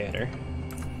 Tanner.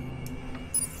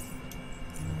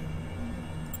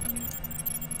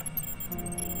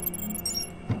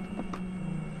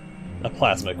 A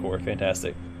plasma core,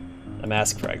 fantastic. A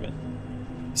mask fragment.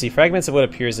 You see fragments of what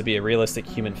appears to be a realistic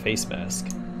human face mask.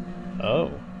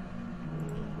 Oh.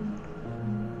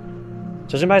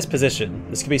 Judging by its position,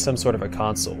 this could be some sort of a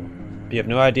console, but you have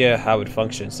no idea how it would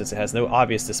function since it has no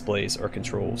obvious displays or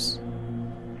controls.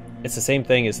 It's the same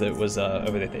thing as it was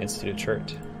over there at the Institute of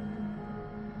Tchort.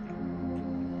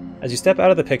 As you step out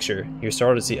of the picture, you're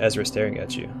startled to see Ezra staring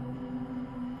at you.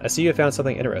 I see you have found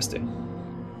something interesting.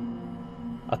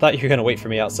 I thought you were going to wait for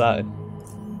me outside.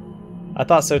 I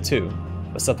thought so too,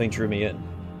 but something drew me in.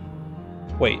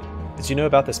 Wait, did you know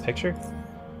about this picture?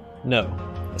 No,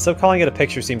 so calling it a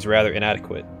picture seems rather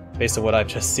inadequate, based on what I've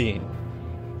just seen.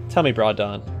 Tell me,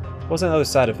 Brondon, what was on the other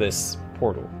side of this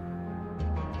portal?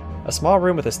 A small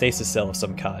room with a stasis cell of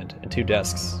some kind, and 2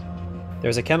 desks.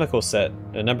 There's a chemical set,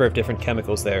 and a number of different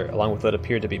chemicals there, along with what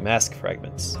appeared to be mask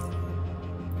fragments.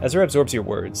 Ezra absorbs your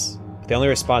words, but the only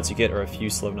response you get are a few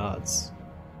slow nods.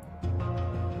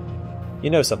 You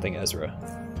know something, Ezra.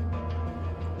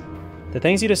 The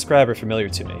things you describe are familiar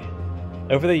to me.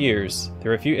 Over the years, there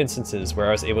were a few instances where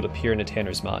I was able to peer into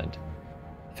Tanner's mind.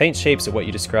 Faint shapes of what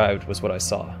you described was what I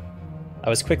saw. I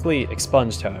was quickly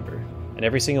expunged, however, in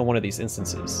every single one of these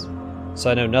instances, so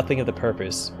I know nothing of the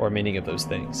purpose or meaning of those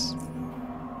things.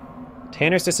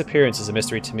 Tanner's disappearance is a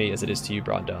mystery to me as it is to you,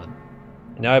 Brondon,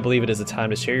 and now I believe it is the time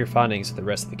to share your findings with the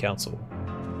rest of the Council.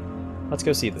 Let's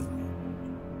go see them.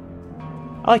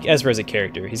 I like Ezra as a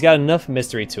character. He's got enough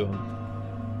mystery to him.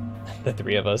 The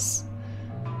 3 of us.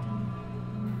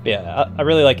 But yeah, I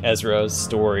really like Ezra's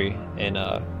story and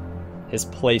his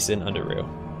place in UnderRail.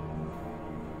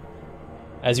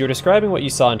 As you were describing what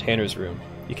you saw in Tanner's room,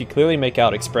 you could clearly make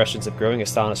out expressions of growing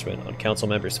astonishment on council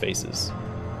members' faces.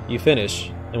 You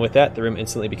finish, and with that the room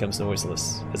instantly becomes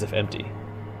noiseless, as if empty,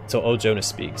 until old Jonas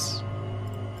speaks.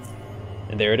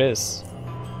 And there it is.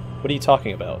 What are you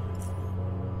talking about?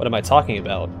 What am I talking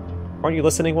about? Aren't you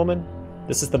listening, woman?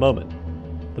 This is the moment.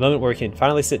 The moment where we can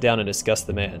finally sit down and discuss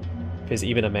the man, if he's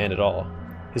even a man at all,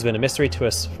 who's been a mystery to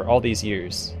us for all these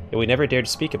years, yet we never dared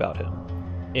to speak about him.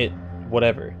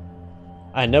 Whatever.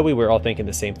 I know we were all thinking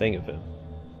the same thing of him.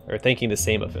 Or thinking the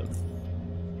same of him.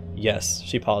 Yes,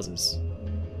 she pauses.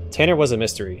 Tanner was a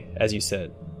mystery, as you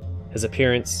said. His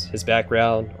appearance, his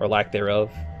background, or lack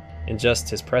thereof, and just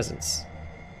his presence.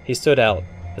 He stood out,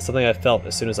 as something I felt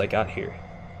as soon as I got here.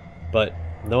 But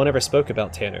no one ever spoke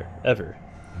about Tanner, ever.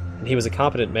 And he was a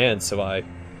competent man, so I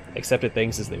accepted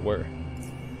things as they were.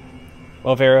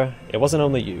 Well, Vera, it wasn't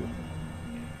only you.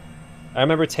 I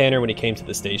remember Tanner when he came to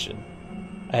the station.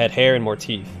 I had hair and more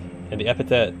teeth, and the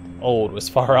epithet old was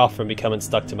far off from becoming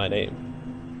stuck to my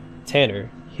name.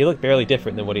 Tanner, he looked barely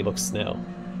different than what he looks now.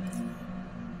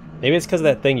 Maybe it's because of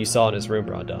that thing you saw in his room,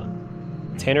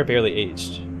 Brondon. Tanner barely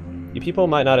aged. You people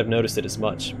might not have noticed it as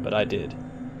much, but I did.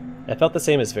 I felt the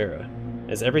same as Vera,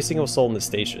 as every single soul in the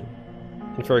station,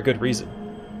 and for a good reason.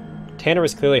 Tanner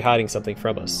was clearly hiding something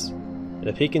from us, and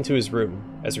a peek into his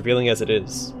room, as revealing as it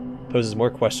is, poses more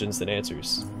questions than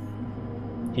answers.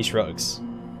 He shrugs.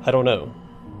 I don't know,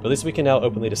 but at least we can now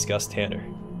openly discuss Tanner.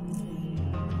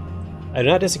 I do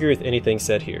not disagree with anything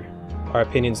said here. Our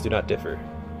opinions do not differ.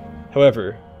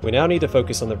 However, we now need to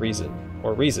focus on the reason,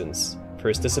 or reasons, for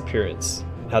his disappearance,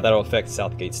 and how that will affect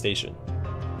Southgate Station.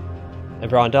 And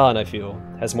Brondon, I feel,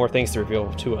 has more things to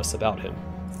reveal to us about him.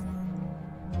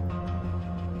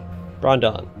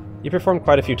 Brondon, you performed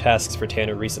quite a few tasks for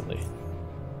Tanner recently.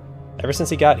 Ever since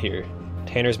he got here,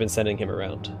 Tanner's been sending him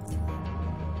around.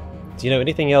 Do you know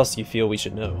anything else you feel we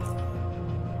should know?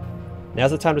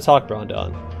 Now's the time to talk,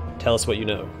 Brondon. Tell us what you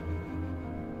know.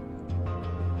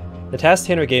 The tasks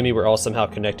Tanner gave me were all somehow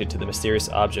connected to the mysterious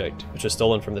object which was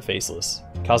stolen from the Faceless,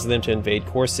 causing them to invade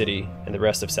Core City and the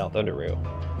rest of South UnderRail.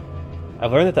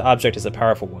 I've learned that the object is a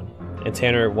powerful one, and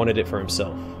Tanner wanted it for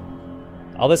himself.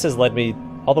 All this has led me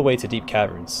all the way to Deep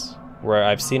Caverns, where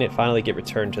I've seen it finally get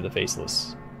returned to the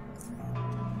Faceless.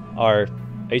 Are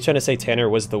you trying to say Tanner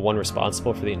was the one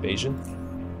responsible for the invasion?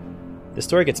 The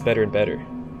story gets better and better,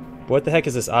 but what the heck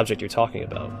is this object you're talking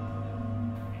about?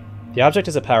 The object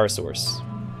is a power source.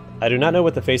 I do not know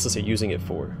what the Faceless are using it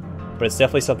for, but it's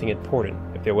definitely something important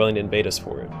if they're willing to invade us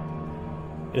for it.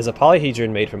 It is a polyhedron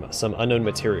made from some unknown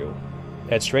material. It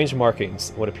had strange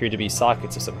markings and what appeared to be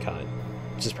sockets of some kind,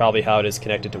 which is probably how it is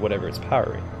connected to whatever it's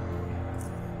powering.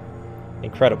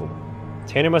 Incredible.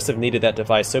 Tanner must have needed that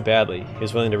device so badly he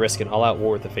was willing to risk an all-out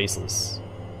war with the Faceless.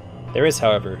 There is,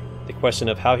 however, the question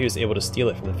of how he was able to steal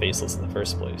it from the Faceless in the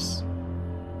first place.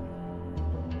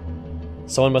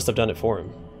 Someone must have done it for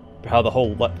him, but how the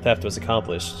whole theft was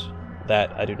accomplished,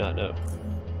 that I do not know.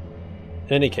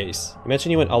 In any case, you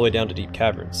mentioned you went all the way down to Deep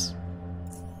Caverns.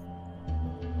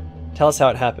 Tell us how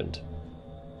it happened.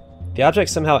 The object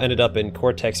somehow ended up in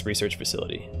Cortex Research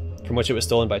Facility, from which it was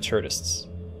stolen by Tchortists.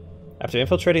 After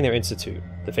infiltrating their institute,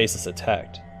 the Faceless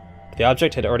attacked, but the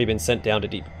object had already been sent down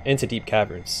to into Deep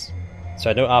Caverns, so I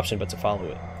had no option but to follow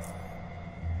it.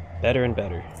 Better and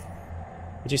better.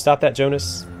 Did you stop that,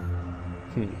 Jonas?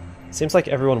 Seems like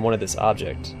everyone wanted this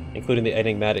object, including the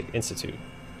enigmatic institute.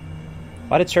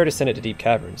 Why did Tchort send it to Deep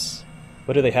Caverns?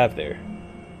 What do they have there?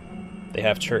 They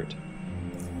have Tchort.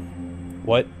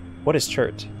 What is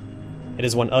Tchort? It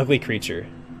is one ugly creature,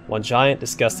 one giant,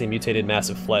 disgusting, mutated mass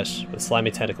of flesh with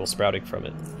slimy tentacles sprouting from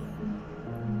it.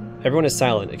 Everyone is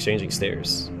silent, exchanging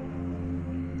stares.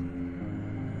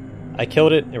 I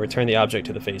killed it and returned the object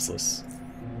to the Faceless.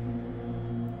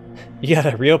 You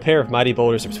got a real pair of mighty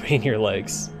boulders between your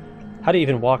legs. How do you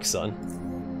even walk,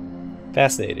 son?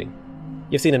 Fascinating.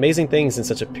 You've seen amazing things in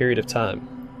such a period of time,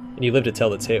 and you live to tell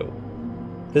the tale.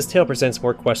 This tale presents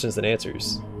more questions than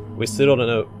answers. We still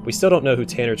don't know who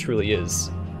Tanner truly is,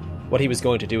 what he was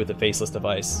going to do with the Faceless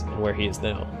device, and where he is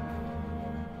now.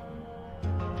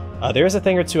 There is a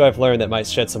thing or two I've learned that might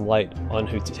shed some light on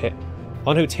who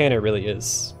Tanner really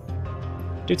is.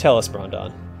 Do tell us,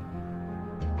 Brondon.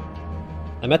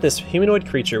 I met this humanoid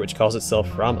creature which calls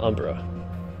itself Ram Umbra.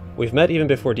 We've met even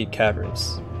before Deep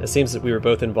Caverns. It seems that we were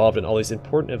both involved in all these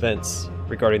important events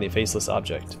regarding the Faceless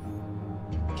object.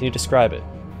 Can you describe it?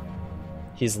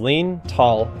 He's lean,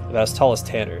 tall, about as tall as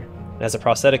Tanner, and has a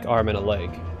prosthetic arm and a leg.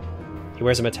 He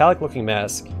wears a metallic-looking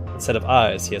mask. Instead of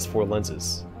eyes, he has 4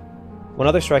 lenses. One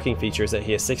other striking feature is that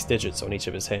he has 6 digits on each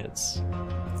of his hands.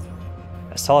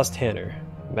 As tall as Tanner,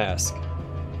 mask.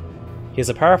 He is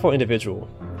a powerful individual,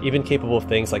 even capable of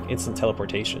things like instant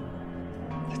teleportation.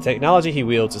 The technology he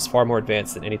wields is far more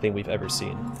advanced than anything we've ever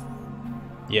seen.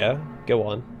 Yeah, go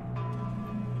on.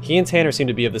 He and Tanner seem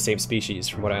to be of the same species,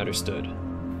 from what I understood.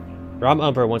 Ram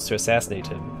Umbra wants to assassinate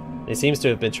him, and he seems to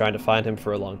have been trying to find him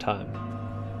for a long time.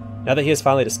 Now that he has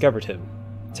finally discovered him,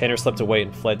 Tanner slipped away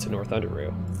and fled to North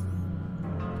UnderRail.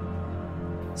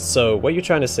 So, what you're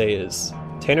trying to say is,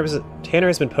 Tanner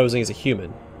has been posing as a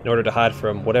human in order to hide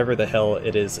from whatever the hell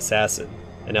it is assassin,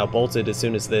 and now bolted as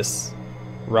soon as this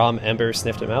Ram Ember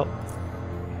sniffed him out?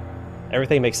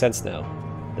 Everything makes sense now.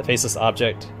 The Faceless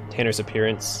object, Tanner's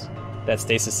appearance, that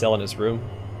stasis cell in his room,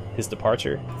 his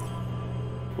departure.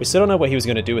 We still don't know what he was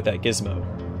going to do with that gizmo,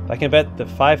 but I can bet the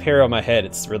 5 hair on my head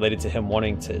it's related to him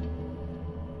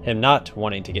not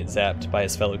wanting to get zapped by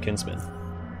his fellow kinsmen.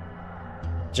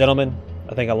 Gentlemen,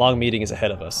 I think a long meeting is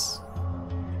ahead of us.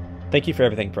 Thank you for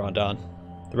everything, Brondon.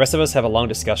 The rest of us have a long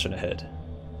discussion ahead.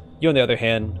 You, on the other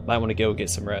hand, might want to get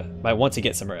some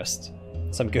rest.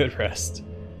 Some good rest.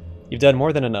 You've done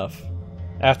more than enough.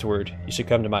 Afterward, you should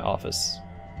come to my office.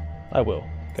 I will.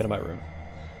 Go to my room.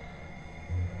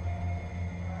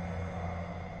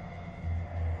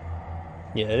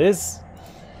 Yeah, it is.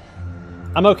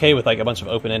 I'm okay with like a bunch of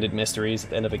open-ended mysteries at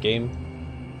the end of a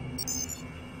game.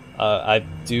 I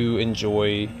do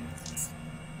enjoy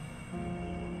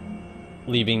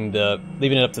leaving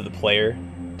it up to the player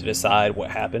to decide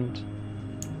what happened.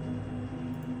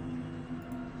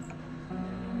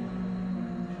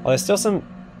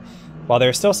 While there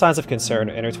are still signs of concern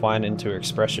intertwined into her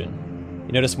expression,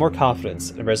 you notice more confidence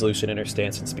and resolution in her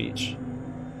stance and speech.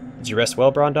 Did you rest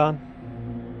well, Brondon?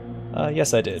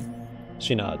 Yes, I did.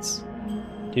 She nods.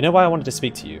 Do you know why I wanted to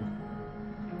speak to you?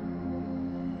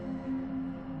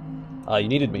 You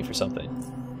needed me for something.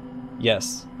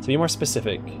 Yes. To be more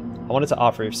specific, I wanted to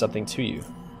offer something to you.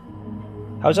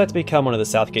 How would you like to become one of the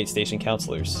Southgate Station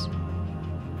counselors?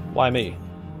 Why me?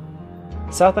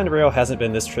 South UnderRail hasn't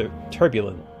been this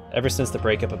turbulent ever since the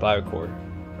breakup of Biocore.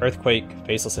 Earthquake,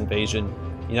 faceless invasion,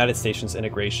 United Stations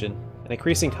integration, and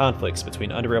increasing conflicts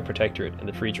between UnderRail Protectorate and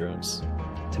the Free Drones,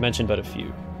 to mention but a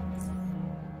few.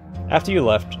 After you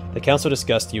left, the Council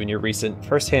discussed you and your recent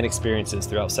first-hand experiences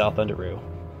throughout South UnderRail.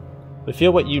 We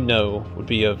feel what you know would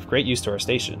be of great use to our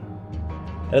station.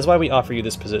 That is why we offer you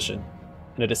this position,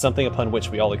 and it is something upon which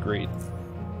we all agreed.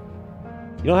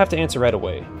 You don't have to answer right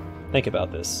away. Think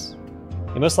about this.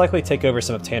 You most likely take over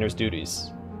some of Tanner's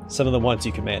duties, some of the ones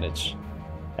you can manage.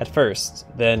 At first,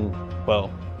 then,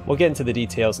 well, we'll get into the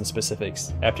details and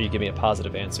specifics after you give me a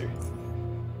positive answer.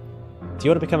 Do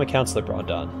you want to become a counselor,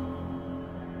 Brondon?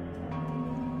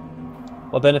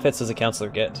 What benefits does a counselor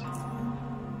get?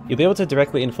 You'll be able to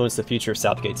directly influence the future of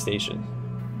Southgate Station.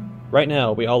 Right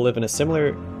now, we all live in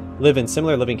similar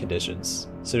living conditions,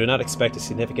 so do not expect a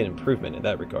significant improvement in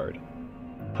that regard.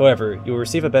 However, you will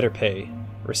receive a better pay,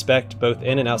 respect both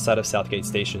in and outside of Southgate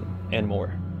Station, and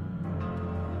more.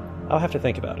 I'll have to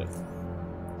think about it.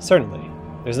 Certainly.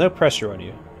 There's no pressure on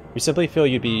you. We simply feel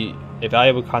you'd be a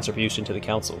valuable contribution to the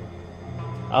Council.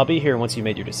 I'll be here once you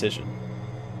made your decision.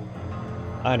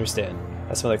 I understand. I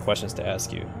have some other questions to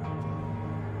ask you.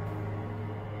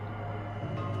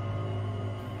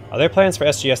 Are there plans for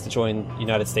SGS to join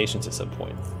United Stations at some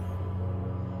point?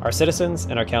 Our citizens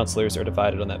and our counselors are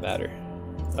divided on that matter.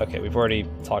 Okay, we've already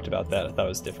talked about that. I thought it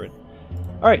was different.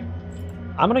 Alright,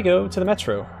 I'm gonna go to the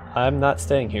Metro. I'm not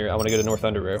staying here. I want to go to North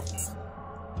UnderRail.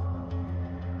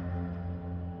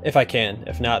 If I can.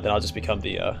 If not, then I'll just become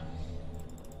the,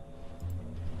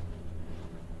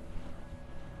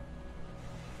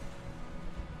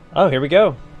 Oh, here we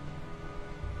go.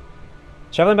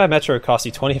 Traveling by Metro costs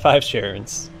you 25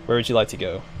 Sharons. Where would you like to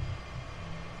go?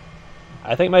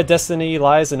 I think my destiny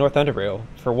lies in North UnderRail.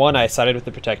 For one, I sided with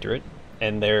the Protectorate,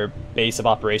 and their base of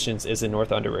operations is in North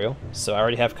UnderRail, so I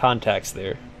already have contacts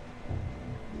there.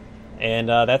 And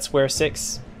that's where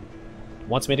 6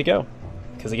 wants me to go.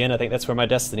 Because again, I think that's where my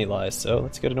destiny lies, so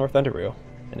let's go to North UnderRail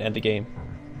and end the game.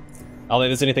 I don't think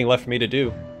there's anything left for me to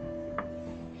do.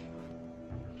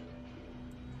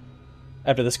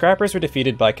 After the Scrappers were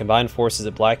defeated by combined forces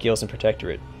of Black Eels and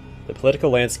Protectorate, the political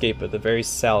landscape of the very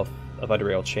south of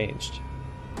UnderRail changed.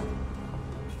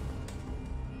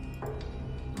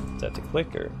 Does that have to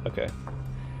click or? Okay.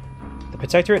 The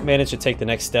Protectorate managed to take the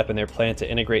next step in their plan to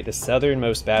integrate the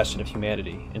southernmost bastion of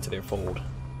humanity into their fold.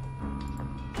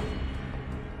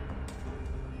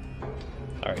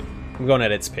 Alright, I'm going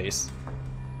at its pace.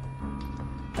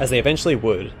 As they eventually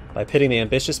would, by pitting the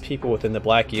ambitious people within the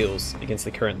Black Eels against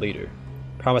the current leader,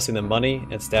 promising them money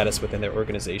and status within their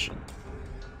organization.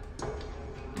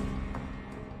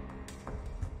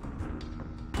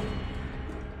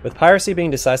 With piracy being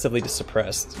decisively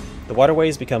suppressed, the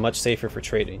waterways become much safer for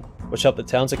trading, which helped the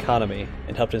town's economy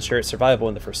and helped ensure its survival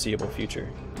in the foreseeable future.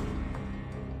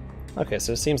 Okay,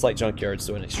 so it seems like Junkyard's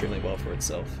doing extremely well for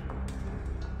itself.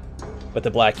 With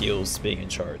the Black Eels being in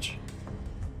charge.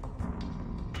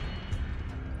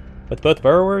 With both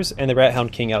Burrowers and the Rat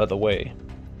Hound King out of the way,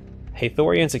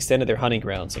 Hathorians extended their hunting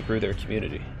grounds and grew their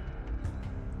community.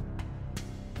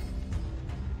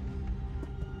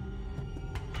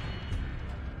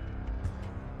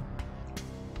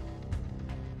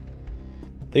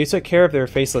 They took care of their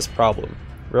faceless problem.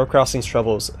 Rail Crossing's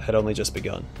troubles had only just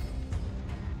begun.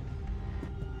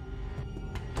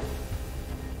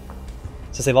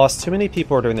 Since they lost too many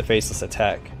people during the faceless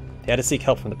attack, they had to seek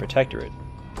help from the Protectorate.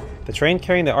 The train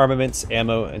carrying the armaments,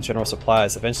 ammo, and general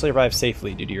supplies eventually arrived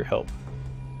safely due to your help.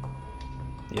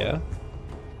 Yeah?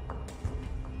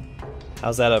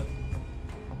 How's that a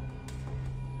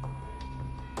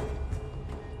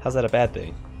bad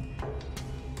thing?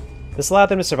 This allowed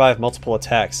them to survive multiple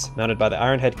attacks mounted by the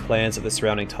Ironhead clans of the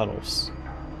surrounding tunnels.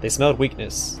 They smelled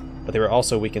weakness, but they were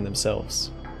also weakened themselves.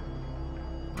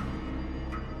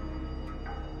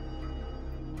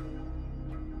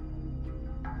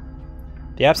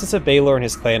 The absence of Baelor and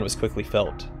his clan was quickly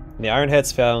felt, and the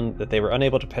Ironheads found that they were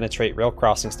unable to penetrate Rail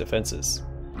Crossing's defenses.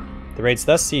 The raids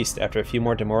thus ceased after a few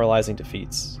more demoralizing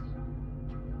defeats.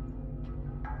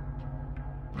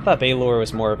 I thought Baelor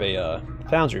was more of a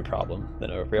foundry problem than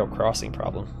a rail crossing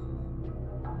problem.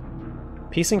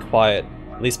 Peace and quiet,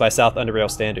 at least by South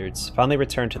UnderRail standards, finally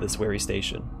returned to this weary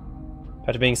station.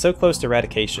 After being so close to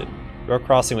eradication, Rail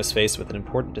Crossing was faced with an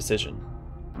important decision.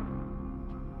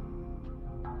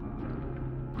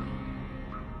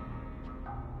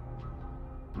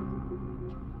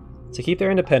 To keep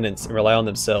their independence and rely on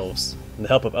themselves and the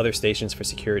help of other stations for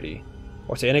security,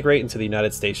 or to integrate into the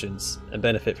United Stations and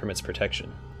benefit from its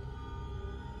protection.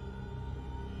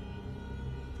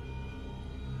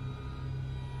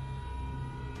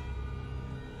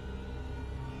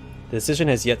 The decision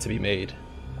has yet to be made.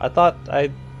 I thought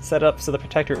I'd set up so the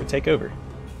Protectorate would take over.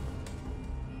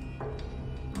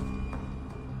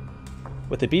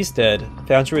 With the Beast dead,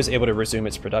 Foundry was able to resume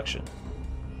its production.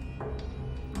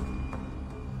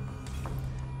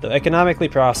 Though economically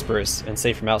prosperous and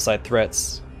safe from outside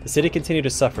threats, the city continued to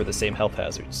suffer the same health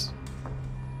hazards.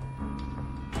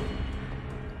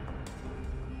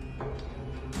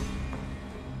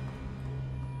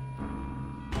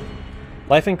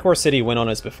 Life in Core City went on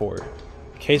as before.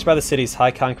 Caged by the city's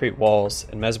high concrete walls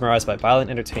and mesmerized by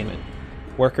violent entertainment,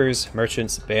 workers,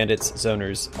 merchants, bandits,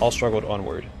 zoners all struggled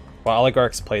onward, while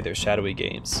oligarchs played their shadowy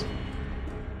games.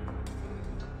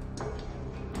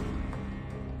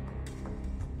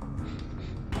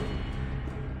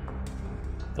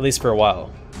 At least for a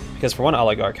while, because for one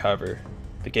oligarch, however,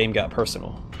 the game got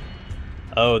personal.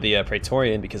 Oh, the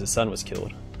Praetorian, because his son was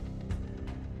killed.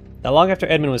 Not long after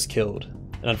Edmund was killed,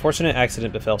 an unfortunate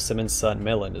accident befell Simon's son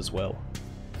Melin as well.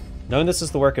 Knowing this was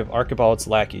the work of Archibald's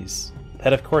lackeys, the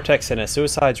head of Cortex sent a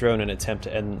suicide drone in an attempt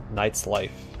to end Knight's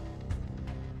life.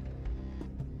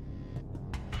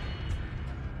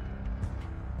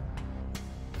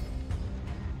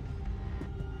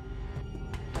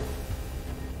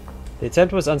 The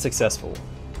attempt was unsuccessful,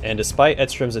 and despite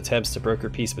Edstrom's attempts to broker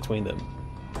peace between them,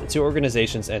 the two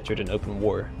organizations entered an open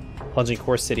war, plunging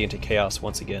Core City into chaos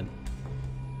once again.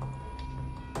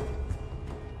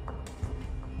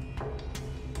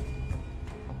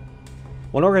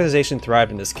 One organization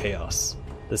thrived in this chaos,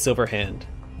 the Silver Hand,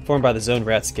 formed by the Zone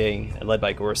Rats gang and led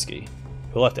by Gorski,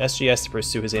 who left SGS to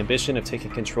pursue his ambition of taking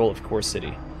control of Core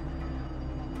City.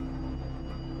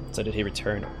 So did he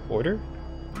return order?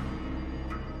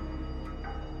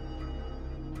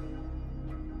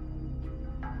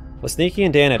 With Sneaky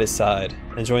and Dan at his side,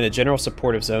 enjoying the general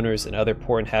support of zoners and other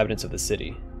poor inhabitants of the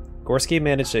city, Gorski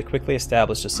managed to quickly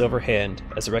establish the Silver Hand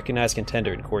as a recognized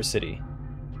contender in Core City,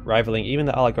 rivaling even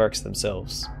the oligarchs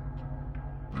themselves.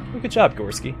 Well, good job,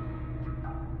 Gorski.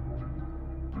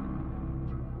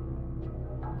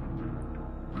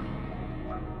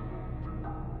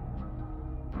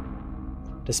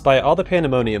 Despite all the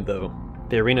pandemonium, though,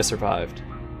 the arena survived,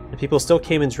 and people still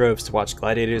came in droves to watch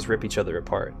gladiators rip each other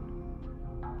apart.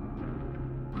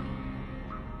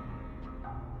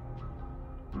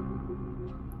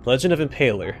 Legend of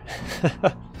Impaler.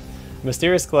 A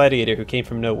mysterious gladiator who came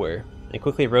from nowhere and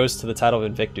quickly rose to the title of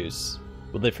Invictus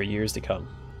would live for years to come.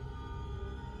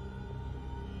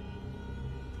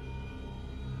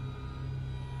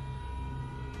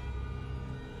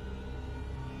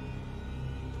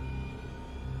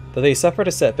 Though they suffered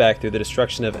a setback through the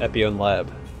destruction of Epione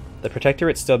Lab, the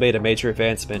Protectorate still made a major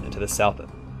advancement into the south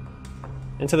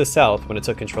when it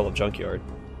took control of Junkyard.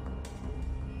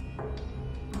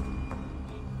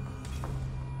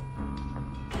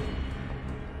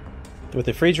 With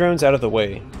the free drones out of the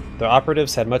way, the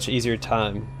operatives had much easier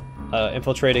time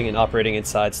infiltrating and operating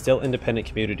inside still independent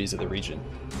communities of the region.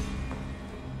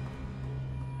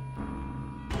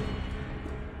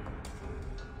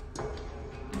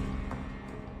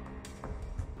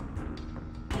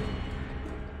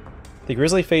 The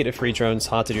grisly fate of free drones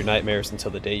haunted your nightmares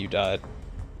until the day you died.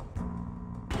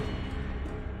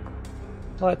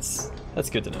 Well, that's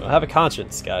good to know. I have a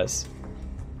conscience, guys.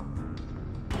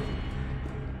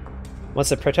 Once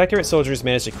the Protectorate soldiers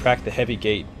managed to crack the heavy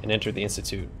gate and enter the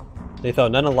Institute, they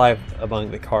found none alive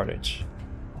among the carnage.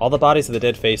 All the bodies of the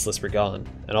dead Faceless were gone,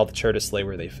 and all the Tchortists lay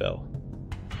where they fell.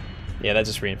 Yeah, that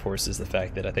just reinforces the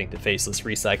fact that I think the Faceless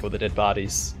recycled the dead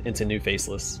bodies into new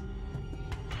Faceless.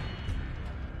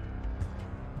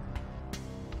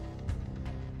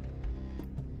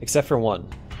 Except for one.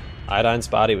 Iodine's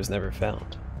body was never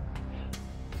found.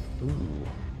 Ooh.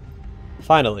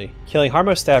 Finally, killing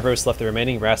Harmos Stavros left the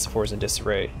remaining Rastafors in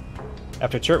disarray.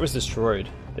 After Tchort was destroyed,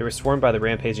 they were swarmed by the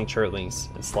rampaging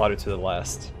Tchortlings and slaughtered to the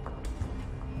last.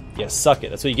 Yeah, suck it.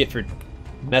 That's what you get for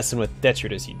messing with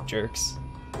Detritus, you jerks.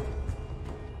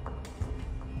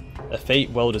 a fate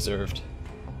well deserved.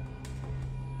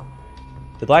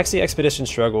 The Black Sea expedition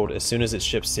struggled as soon as its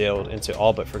ships sailed into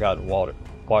all but forgotten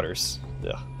waters.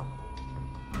 Ugh.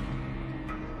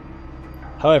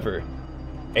 However,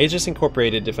 Aegis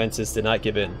Incorporated defenses did not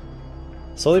give in.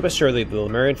 Slowly but surely, the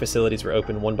Lemurian facilities were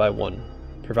opened one by one,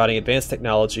 providing advanced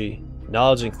technology,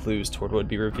 knowledge, and clues toward what would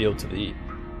be revealed to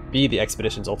be the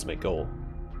expedition's ultimate goal,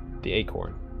 the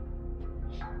Acorn.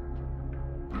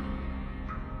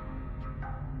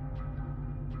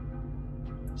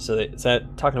 So is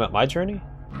that talking about my journey?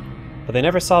 But they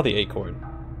never saw the Acorn.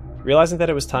 Realizing that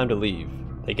it was time to leave,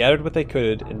 they gathered what they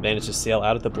could and managed to sail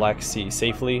out of the Black Sea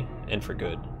safely and for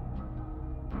good.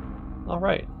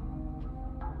 Alright.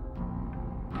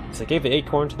 So they gave the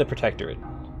Acorn to the Protectorate.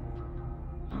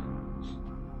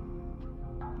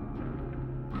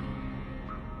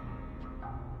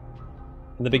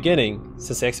 In the beginning,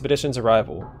 since the expedition's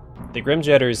arrival, the Grim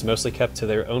Jetters mostly kept to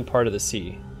their own part of the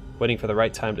sea, waiting for the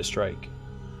right time to strike.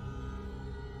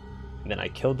 And then I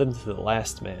killed them to the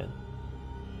last man.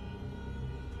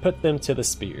 Put them to the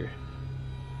spear.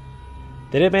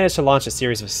 They did manage to launch a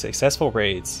series of successful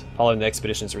raids following the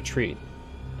expedition's retreat,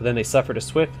 but then they suffered a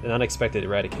swift and unexpected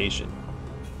eradication,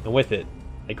 and with it,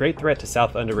 a great threat to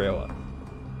South UnderRail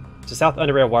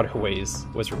waterways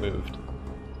was removed.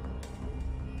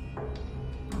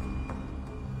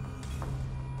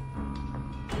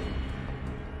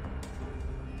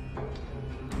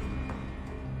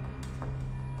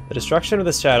 The destruction of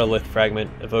the Shadowlith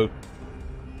fragment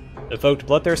evoked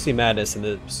bloodthirsty madness in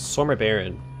the Sormer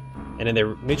Baron, and in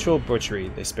their mutual butchery,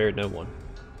 they spared no one.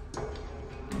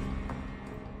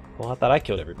 Well, I thought I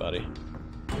killed everybody.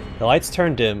 The lights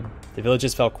turned dim, the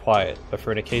villages fell quiet, but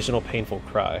for an occasional painful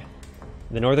cry,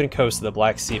 and the northern coast of the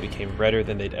Black Sea became redder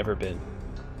than they'd ever been.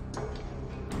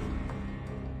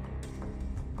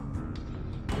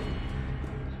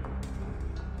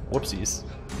 Whoopsies.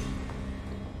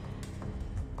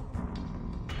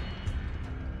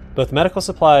 Both medical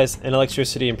supplies and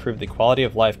electricity improved the quality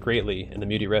of life greatly in the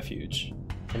Muti Refuge,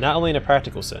 and not only in a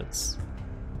practical sense.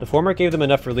 The former gave them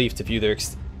enough relief to view their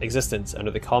existence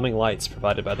under the calming lights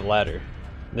provided by the latter,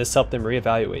 and this helped them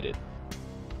reevaluate it.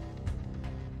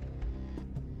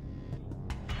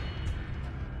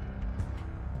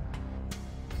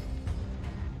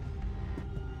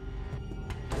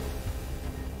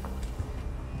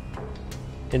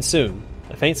 And soon,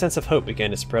 a faint sense of hope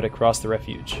began to spread across the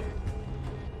refuge.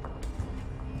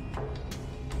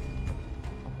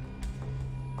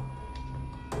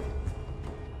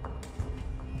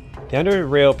 The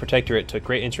UnderRail Protectorate took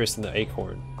great interest in the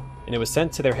Acorn, and it was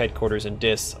sent to their headquarters in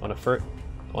Dis on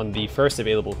the first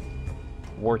available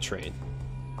war train.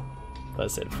 I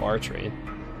said far train,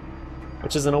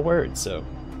 which isn't a word, so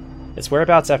its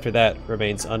whereabouts after that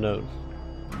remains unknown.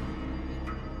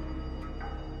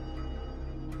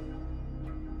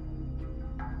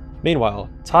 Meanwhile,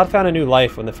 Todd found a new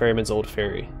life on the ferryman's old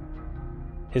ferry.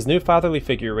 His new fatherly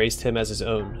figure raised him as his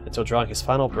own until drawing his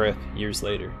final breath years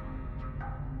later.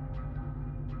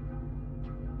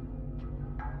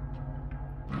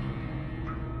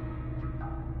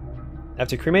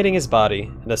 After cremating his body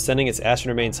and thus sending its ashen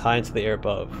remains high into the air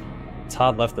above,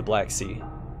 Todd left the Black Sea.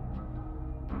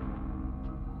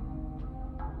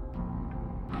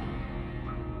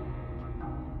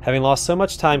 Having lost so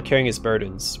much time carrying his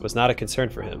burdens was not a concern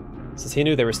for him, since he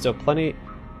knew there was still plenty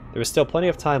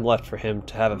of time left for him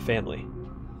to have a family.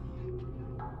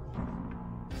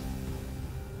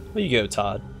 There you go,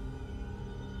 Todd.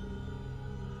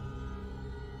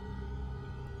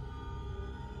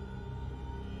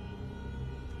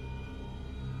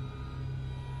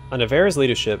 Under Vera's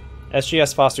leadership,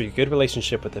 SGS fostered a good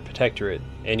relationship with the Protectorate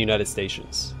and United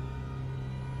Stations.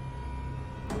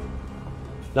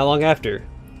 Not long after,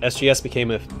 SGS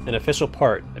became an official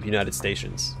part of United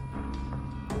Stations.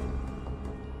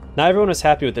 Not everyone was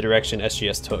happy with the direction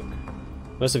SGS took.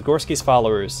 Most of Gorski's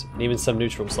followers, and even some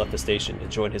neutrals, left the station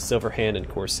and joined his Silver Hand in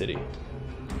Core City.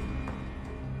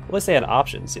 At least they had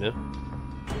options, you know?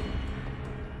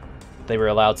 They were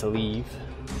allowed to leave.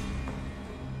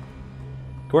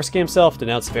 Gorski himself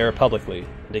denounced Vera publicly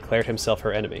and declared himself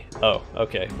her enemy. Oh,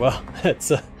 okay. Well,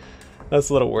 that's a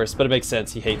little worse, but it makes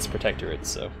sense. He hates Protectorates,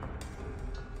 so.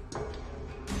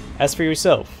 As for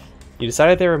yourself, you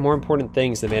decided there were more important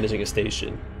things than managing a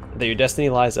station, and that your destiny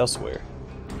lies elsewhere.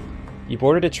 You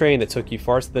boarded a train that took you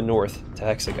far to the north to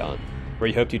Hexagon, where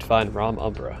you hoped you'd find Ram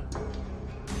Umbra.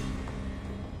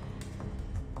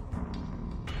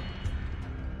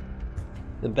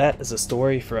 And that is a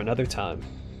story for another time.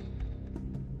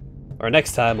 Or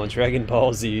next time on Dragon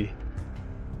Ball Z.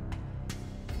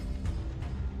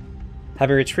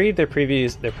 Having retrieved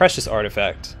their precious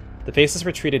artifact, The faces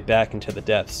retreated back into the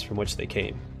depths from which they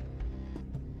came.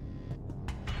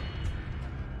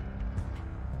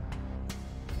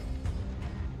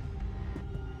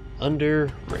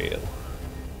 UnderRail.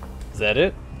 Is that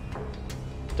it?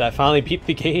 Did I finally beat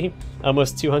the game?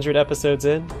 Almost 200 episodes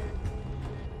in?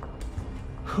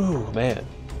 Whew, man.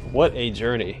 What a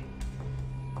journey.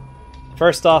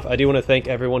 First off, I do want to thank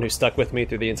everyone who stuck with me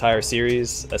through the entire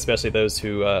series, especially those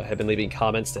who have been leaving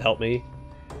comments to help me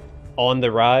on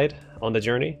the ride, on the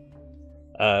journey.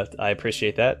 I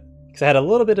appreciate that, because I had a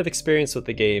little bit of experience with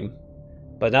the game,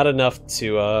 but not enough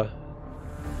to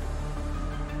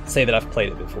say that I've played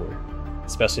it before,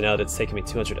 especially now that it's taken me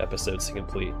 200 episodes to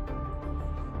complete.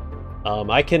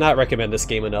 I cannot recommend this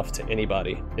game enough to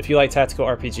anybody. If you like tactical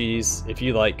RPGs, if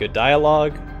you like good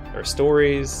dialogue or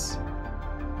stories,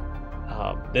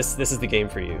 this is the game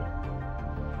for you.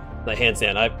 Like, hands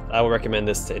down, I will recommend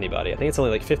this to anybody. I think it's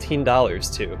only like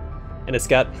 $15 too, and it's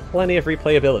got plenty of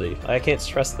replayability. I can't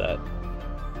stress that.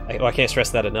 I can't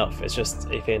stress that enough. It's just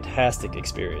a fantastic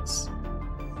experience.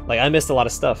 Like, I missed a lot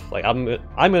of stuff. Like, I'm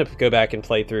gonna go back and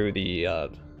play through the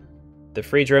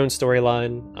free drone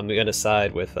storyline. I'm gonna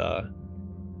side with I'm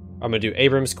gonna do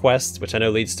Abram's quest, which I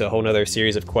know leads to a whole nother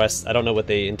series of quests. I don't know what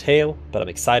they entail, but I'm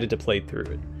excited to play through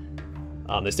it.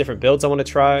 There's different builds I want to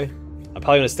try. I'm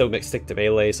probably gonna still stick to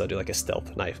melee, so I'll do like a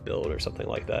stealth knife build or something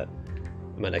like that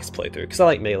in my next playthrough, because I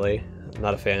like melee. I'm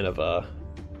not a fan of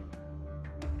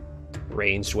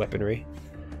ranged weaponry.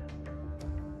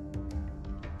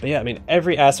 But yeah, I mean,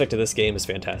 every aspect of this game is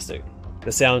fantastic.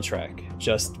 The soundtrack,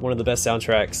 just one of the best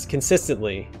soundtracks,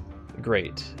 consistently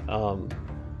great. I'm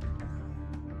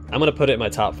gonna put it in my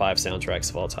top 5 soundtracks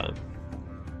of all time.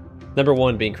 Number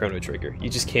 1 being Chrono Trigger. You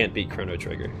just can't beat Chrono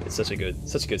Trigger. It's such a good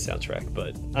soundtrack.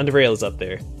 But UnderRail is up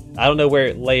there. I don't know where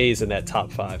it lays in that top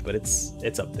 5, but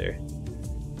it's up there.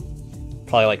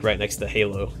 Probably like right next to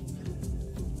Halo.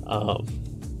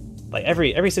 Like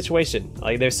every situation.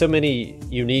 Like, there's so many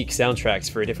unique soundtracks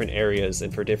for different areas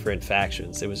and for different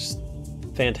factions. It was just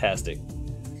fantastic.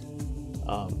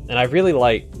 And I really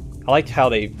liked how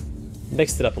they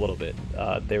mixed it up a little bit.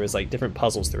 There was like different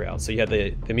puzzles throughout. So you had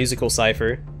the musical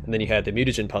cipher, and then you had the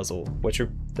mutagen puzzle, which are,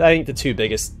 I think, the 2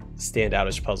 biggest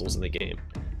standoutish puzzles in the game.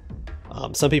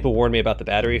 Some people warned me about the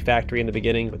battery factory in the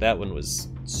beginning, but that one was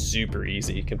super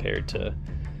easy compared to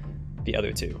the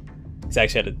other 2. Because I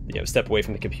actually had to step away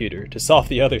from the computer to solve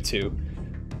the other 2.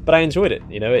 But I enjoyed it.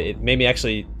 It made me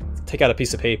actually take out a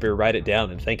piece of paper, write it down,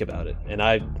 and think about it. And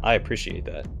I appreciate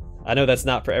that. I know that's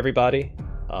not for everybody.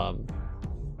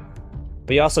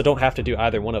 But you also don't have to do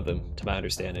either one of them, to my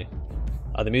understanding.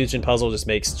 The mutagen puzzle just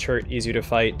makes Tchort easier to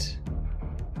fight,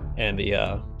 and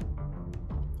the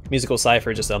musical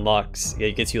cipher just unlocks,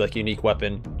 it gets you like a unique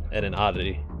weapon and an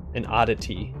oddity.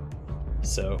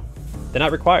 So they're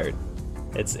not required.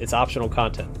 It's optional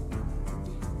content.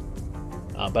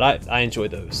 But I enjoy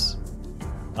those.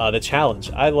 The challenge.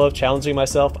 I love challenging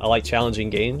myself. I like challenging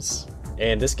games,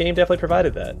 and this game definitely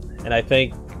provided that. And I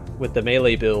think with the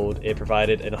melee build, it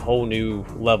provided a whole new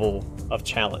level of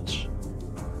challenge.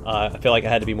 I feel like I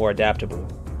had to be more adaptable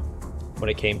when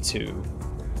it came to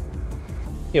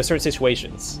certain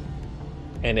situations,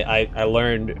 and I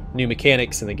learned new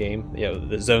mechanics in the game.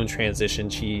 The zone transition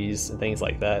cheese and things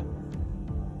like that.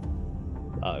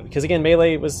 Because again,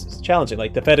 melee was challenging.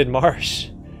 Like the fetid marsh,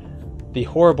 the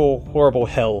horrible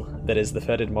hell that is the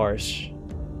fetid marsh,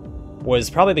 was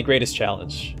probably the greatest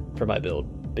challenge for my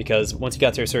build. Because once you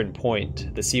got to a certain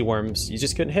point, the sea worms, you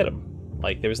just couldn't hit them.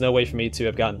 Like, there was no way for me to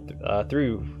have gotten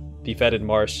through the fetid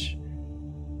marsh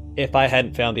if I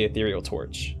hadn't found the ethereal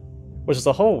torch, which is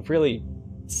a whole really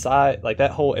side, like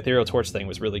that whole ethereal torch thing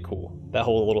was really cool. That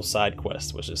whole little side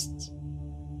quest was just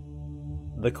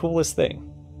the coolest thing.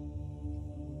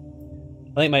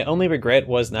 I think my only regret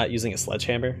was not using a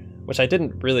sledgehammer, which I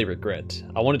didn't really regret.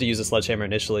 I wanted to use a sledgehammer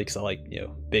initially because I like,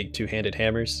 big two-handed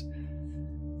hammers.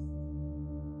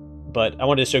 But I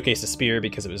wanted to showcase the spear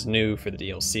because it was new for the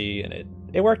DLC, and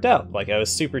it worked out. Like, I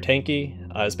was super tanky.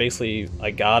 I was basically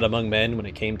a god among men when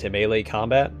it came to melee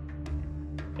combat.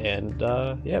 And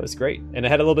yeah, it was great. And it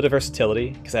had a little bit of versatility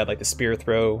because I had like the spear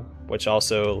throw, which I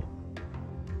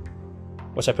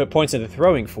put points into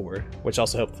throwing for, which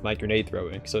also helped with my grenade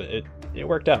throwing. So it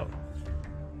worked out.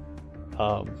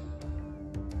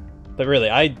 But really,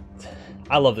 I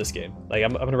love this game. Like,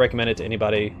 I'm gonna recommend it to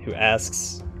anybody who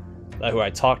asks, who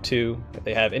I talk to, if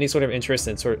they have any sort of interest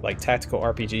in sort of like tactical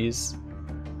RPGs.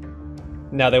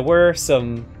 Now, there were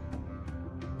some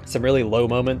really low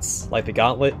moments, like the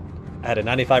gauntlet. I had a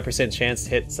 95% chance to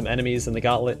hit some enemies in the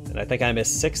gauntlet, and I think I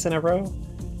missed 6 in a row.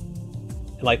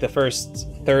 In like the first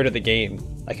third of the game,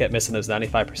 I kept missing those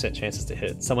 95% chances to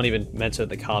hit. Someone even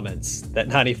mentioned in the comments that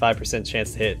 95%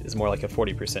 chance to hit is more like a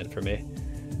 40% for me.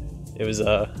 It was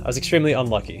I was extremely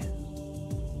unlucky.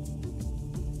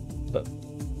 But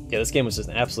yeah, this game was just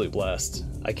an absolute blast.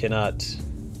 I can't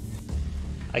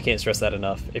stress that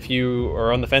enough. If you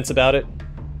are on the fence about it,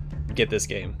 get this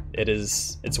game.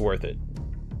 It's worth it.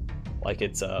 Like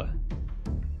it's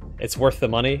worth the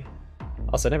money.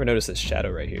 Also, I never noticed this shadow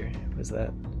right here. What is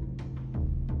that?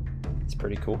 It's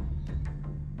pretty cool.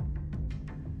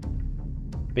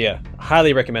 But yeah, I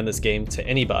highly recommend this game to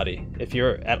anybody. If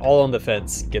you're at all on the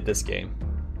fence, get this game.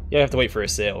 You don't have to wait for a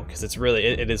sale, because it's really,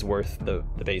 it is worth the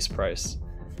base price.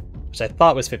 Which I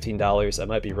thought was $15. I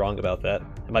might be wrong about that.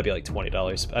 It might be like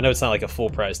 $20. I know it's not like a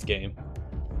full-priced game.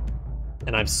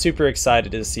 And I'm super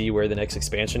excited to see where the next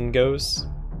expansion goes.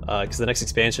 Because the next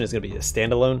expansion is going to be a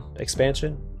standalone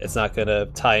expansion. It's not going to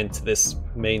tie into this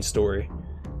main story.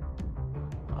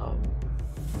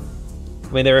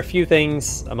 I mean, there are a few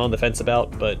things I'm on the fence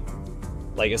about, but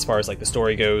like as far as like the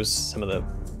story goes, some of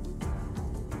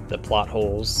the plot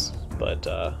holes, but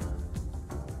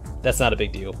that's not a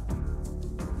big deal.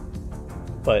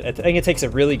 But I think it takes a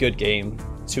really good game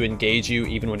to engage you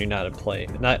even when you're not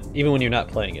playing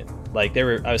it. Like I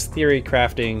was not theory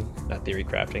crafting,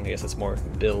 I guess it's more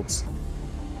builds.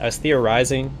 I was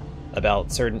theorizing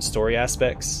about certain story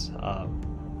aspects.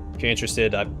 If you're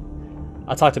interested,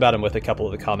 I talked about them with a couple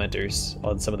of the commenters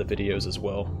on some of the videos as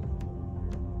well.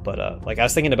 But like I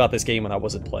was thinking about this game when I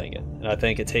wasn't playing it, and I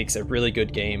think it takes a really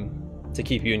good game to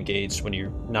keep you engaged when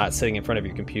you're not sitting in front of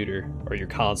your computer or your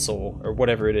console or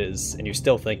whatever it is, and you're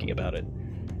still thinking about it,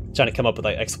 trying to come up with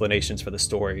like explanations for the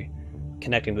story,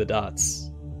 connecting the dots.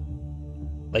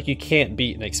 Like, you can't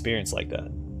beat an experience like that.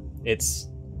 It's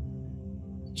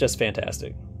just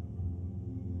fantastic.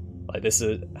 Like, I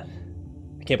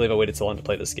can't believe I waited so long to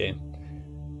play this game.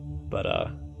 But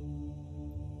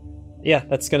yeah,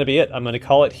 that's gonna be it. I'm gonna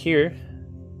call it here,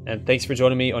 and thanks for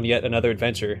joining me on yet another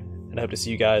adventure, and I hope to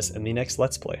see you guys in the next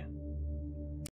Let's Play.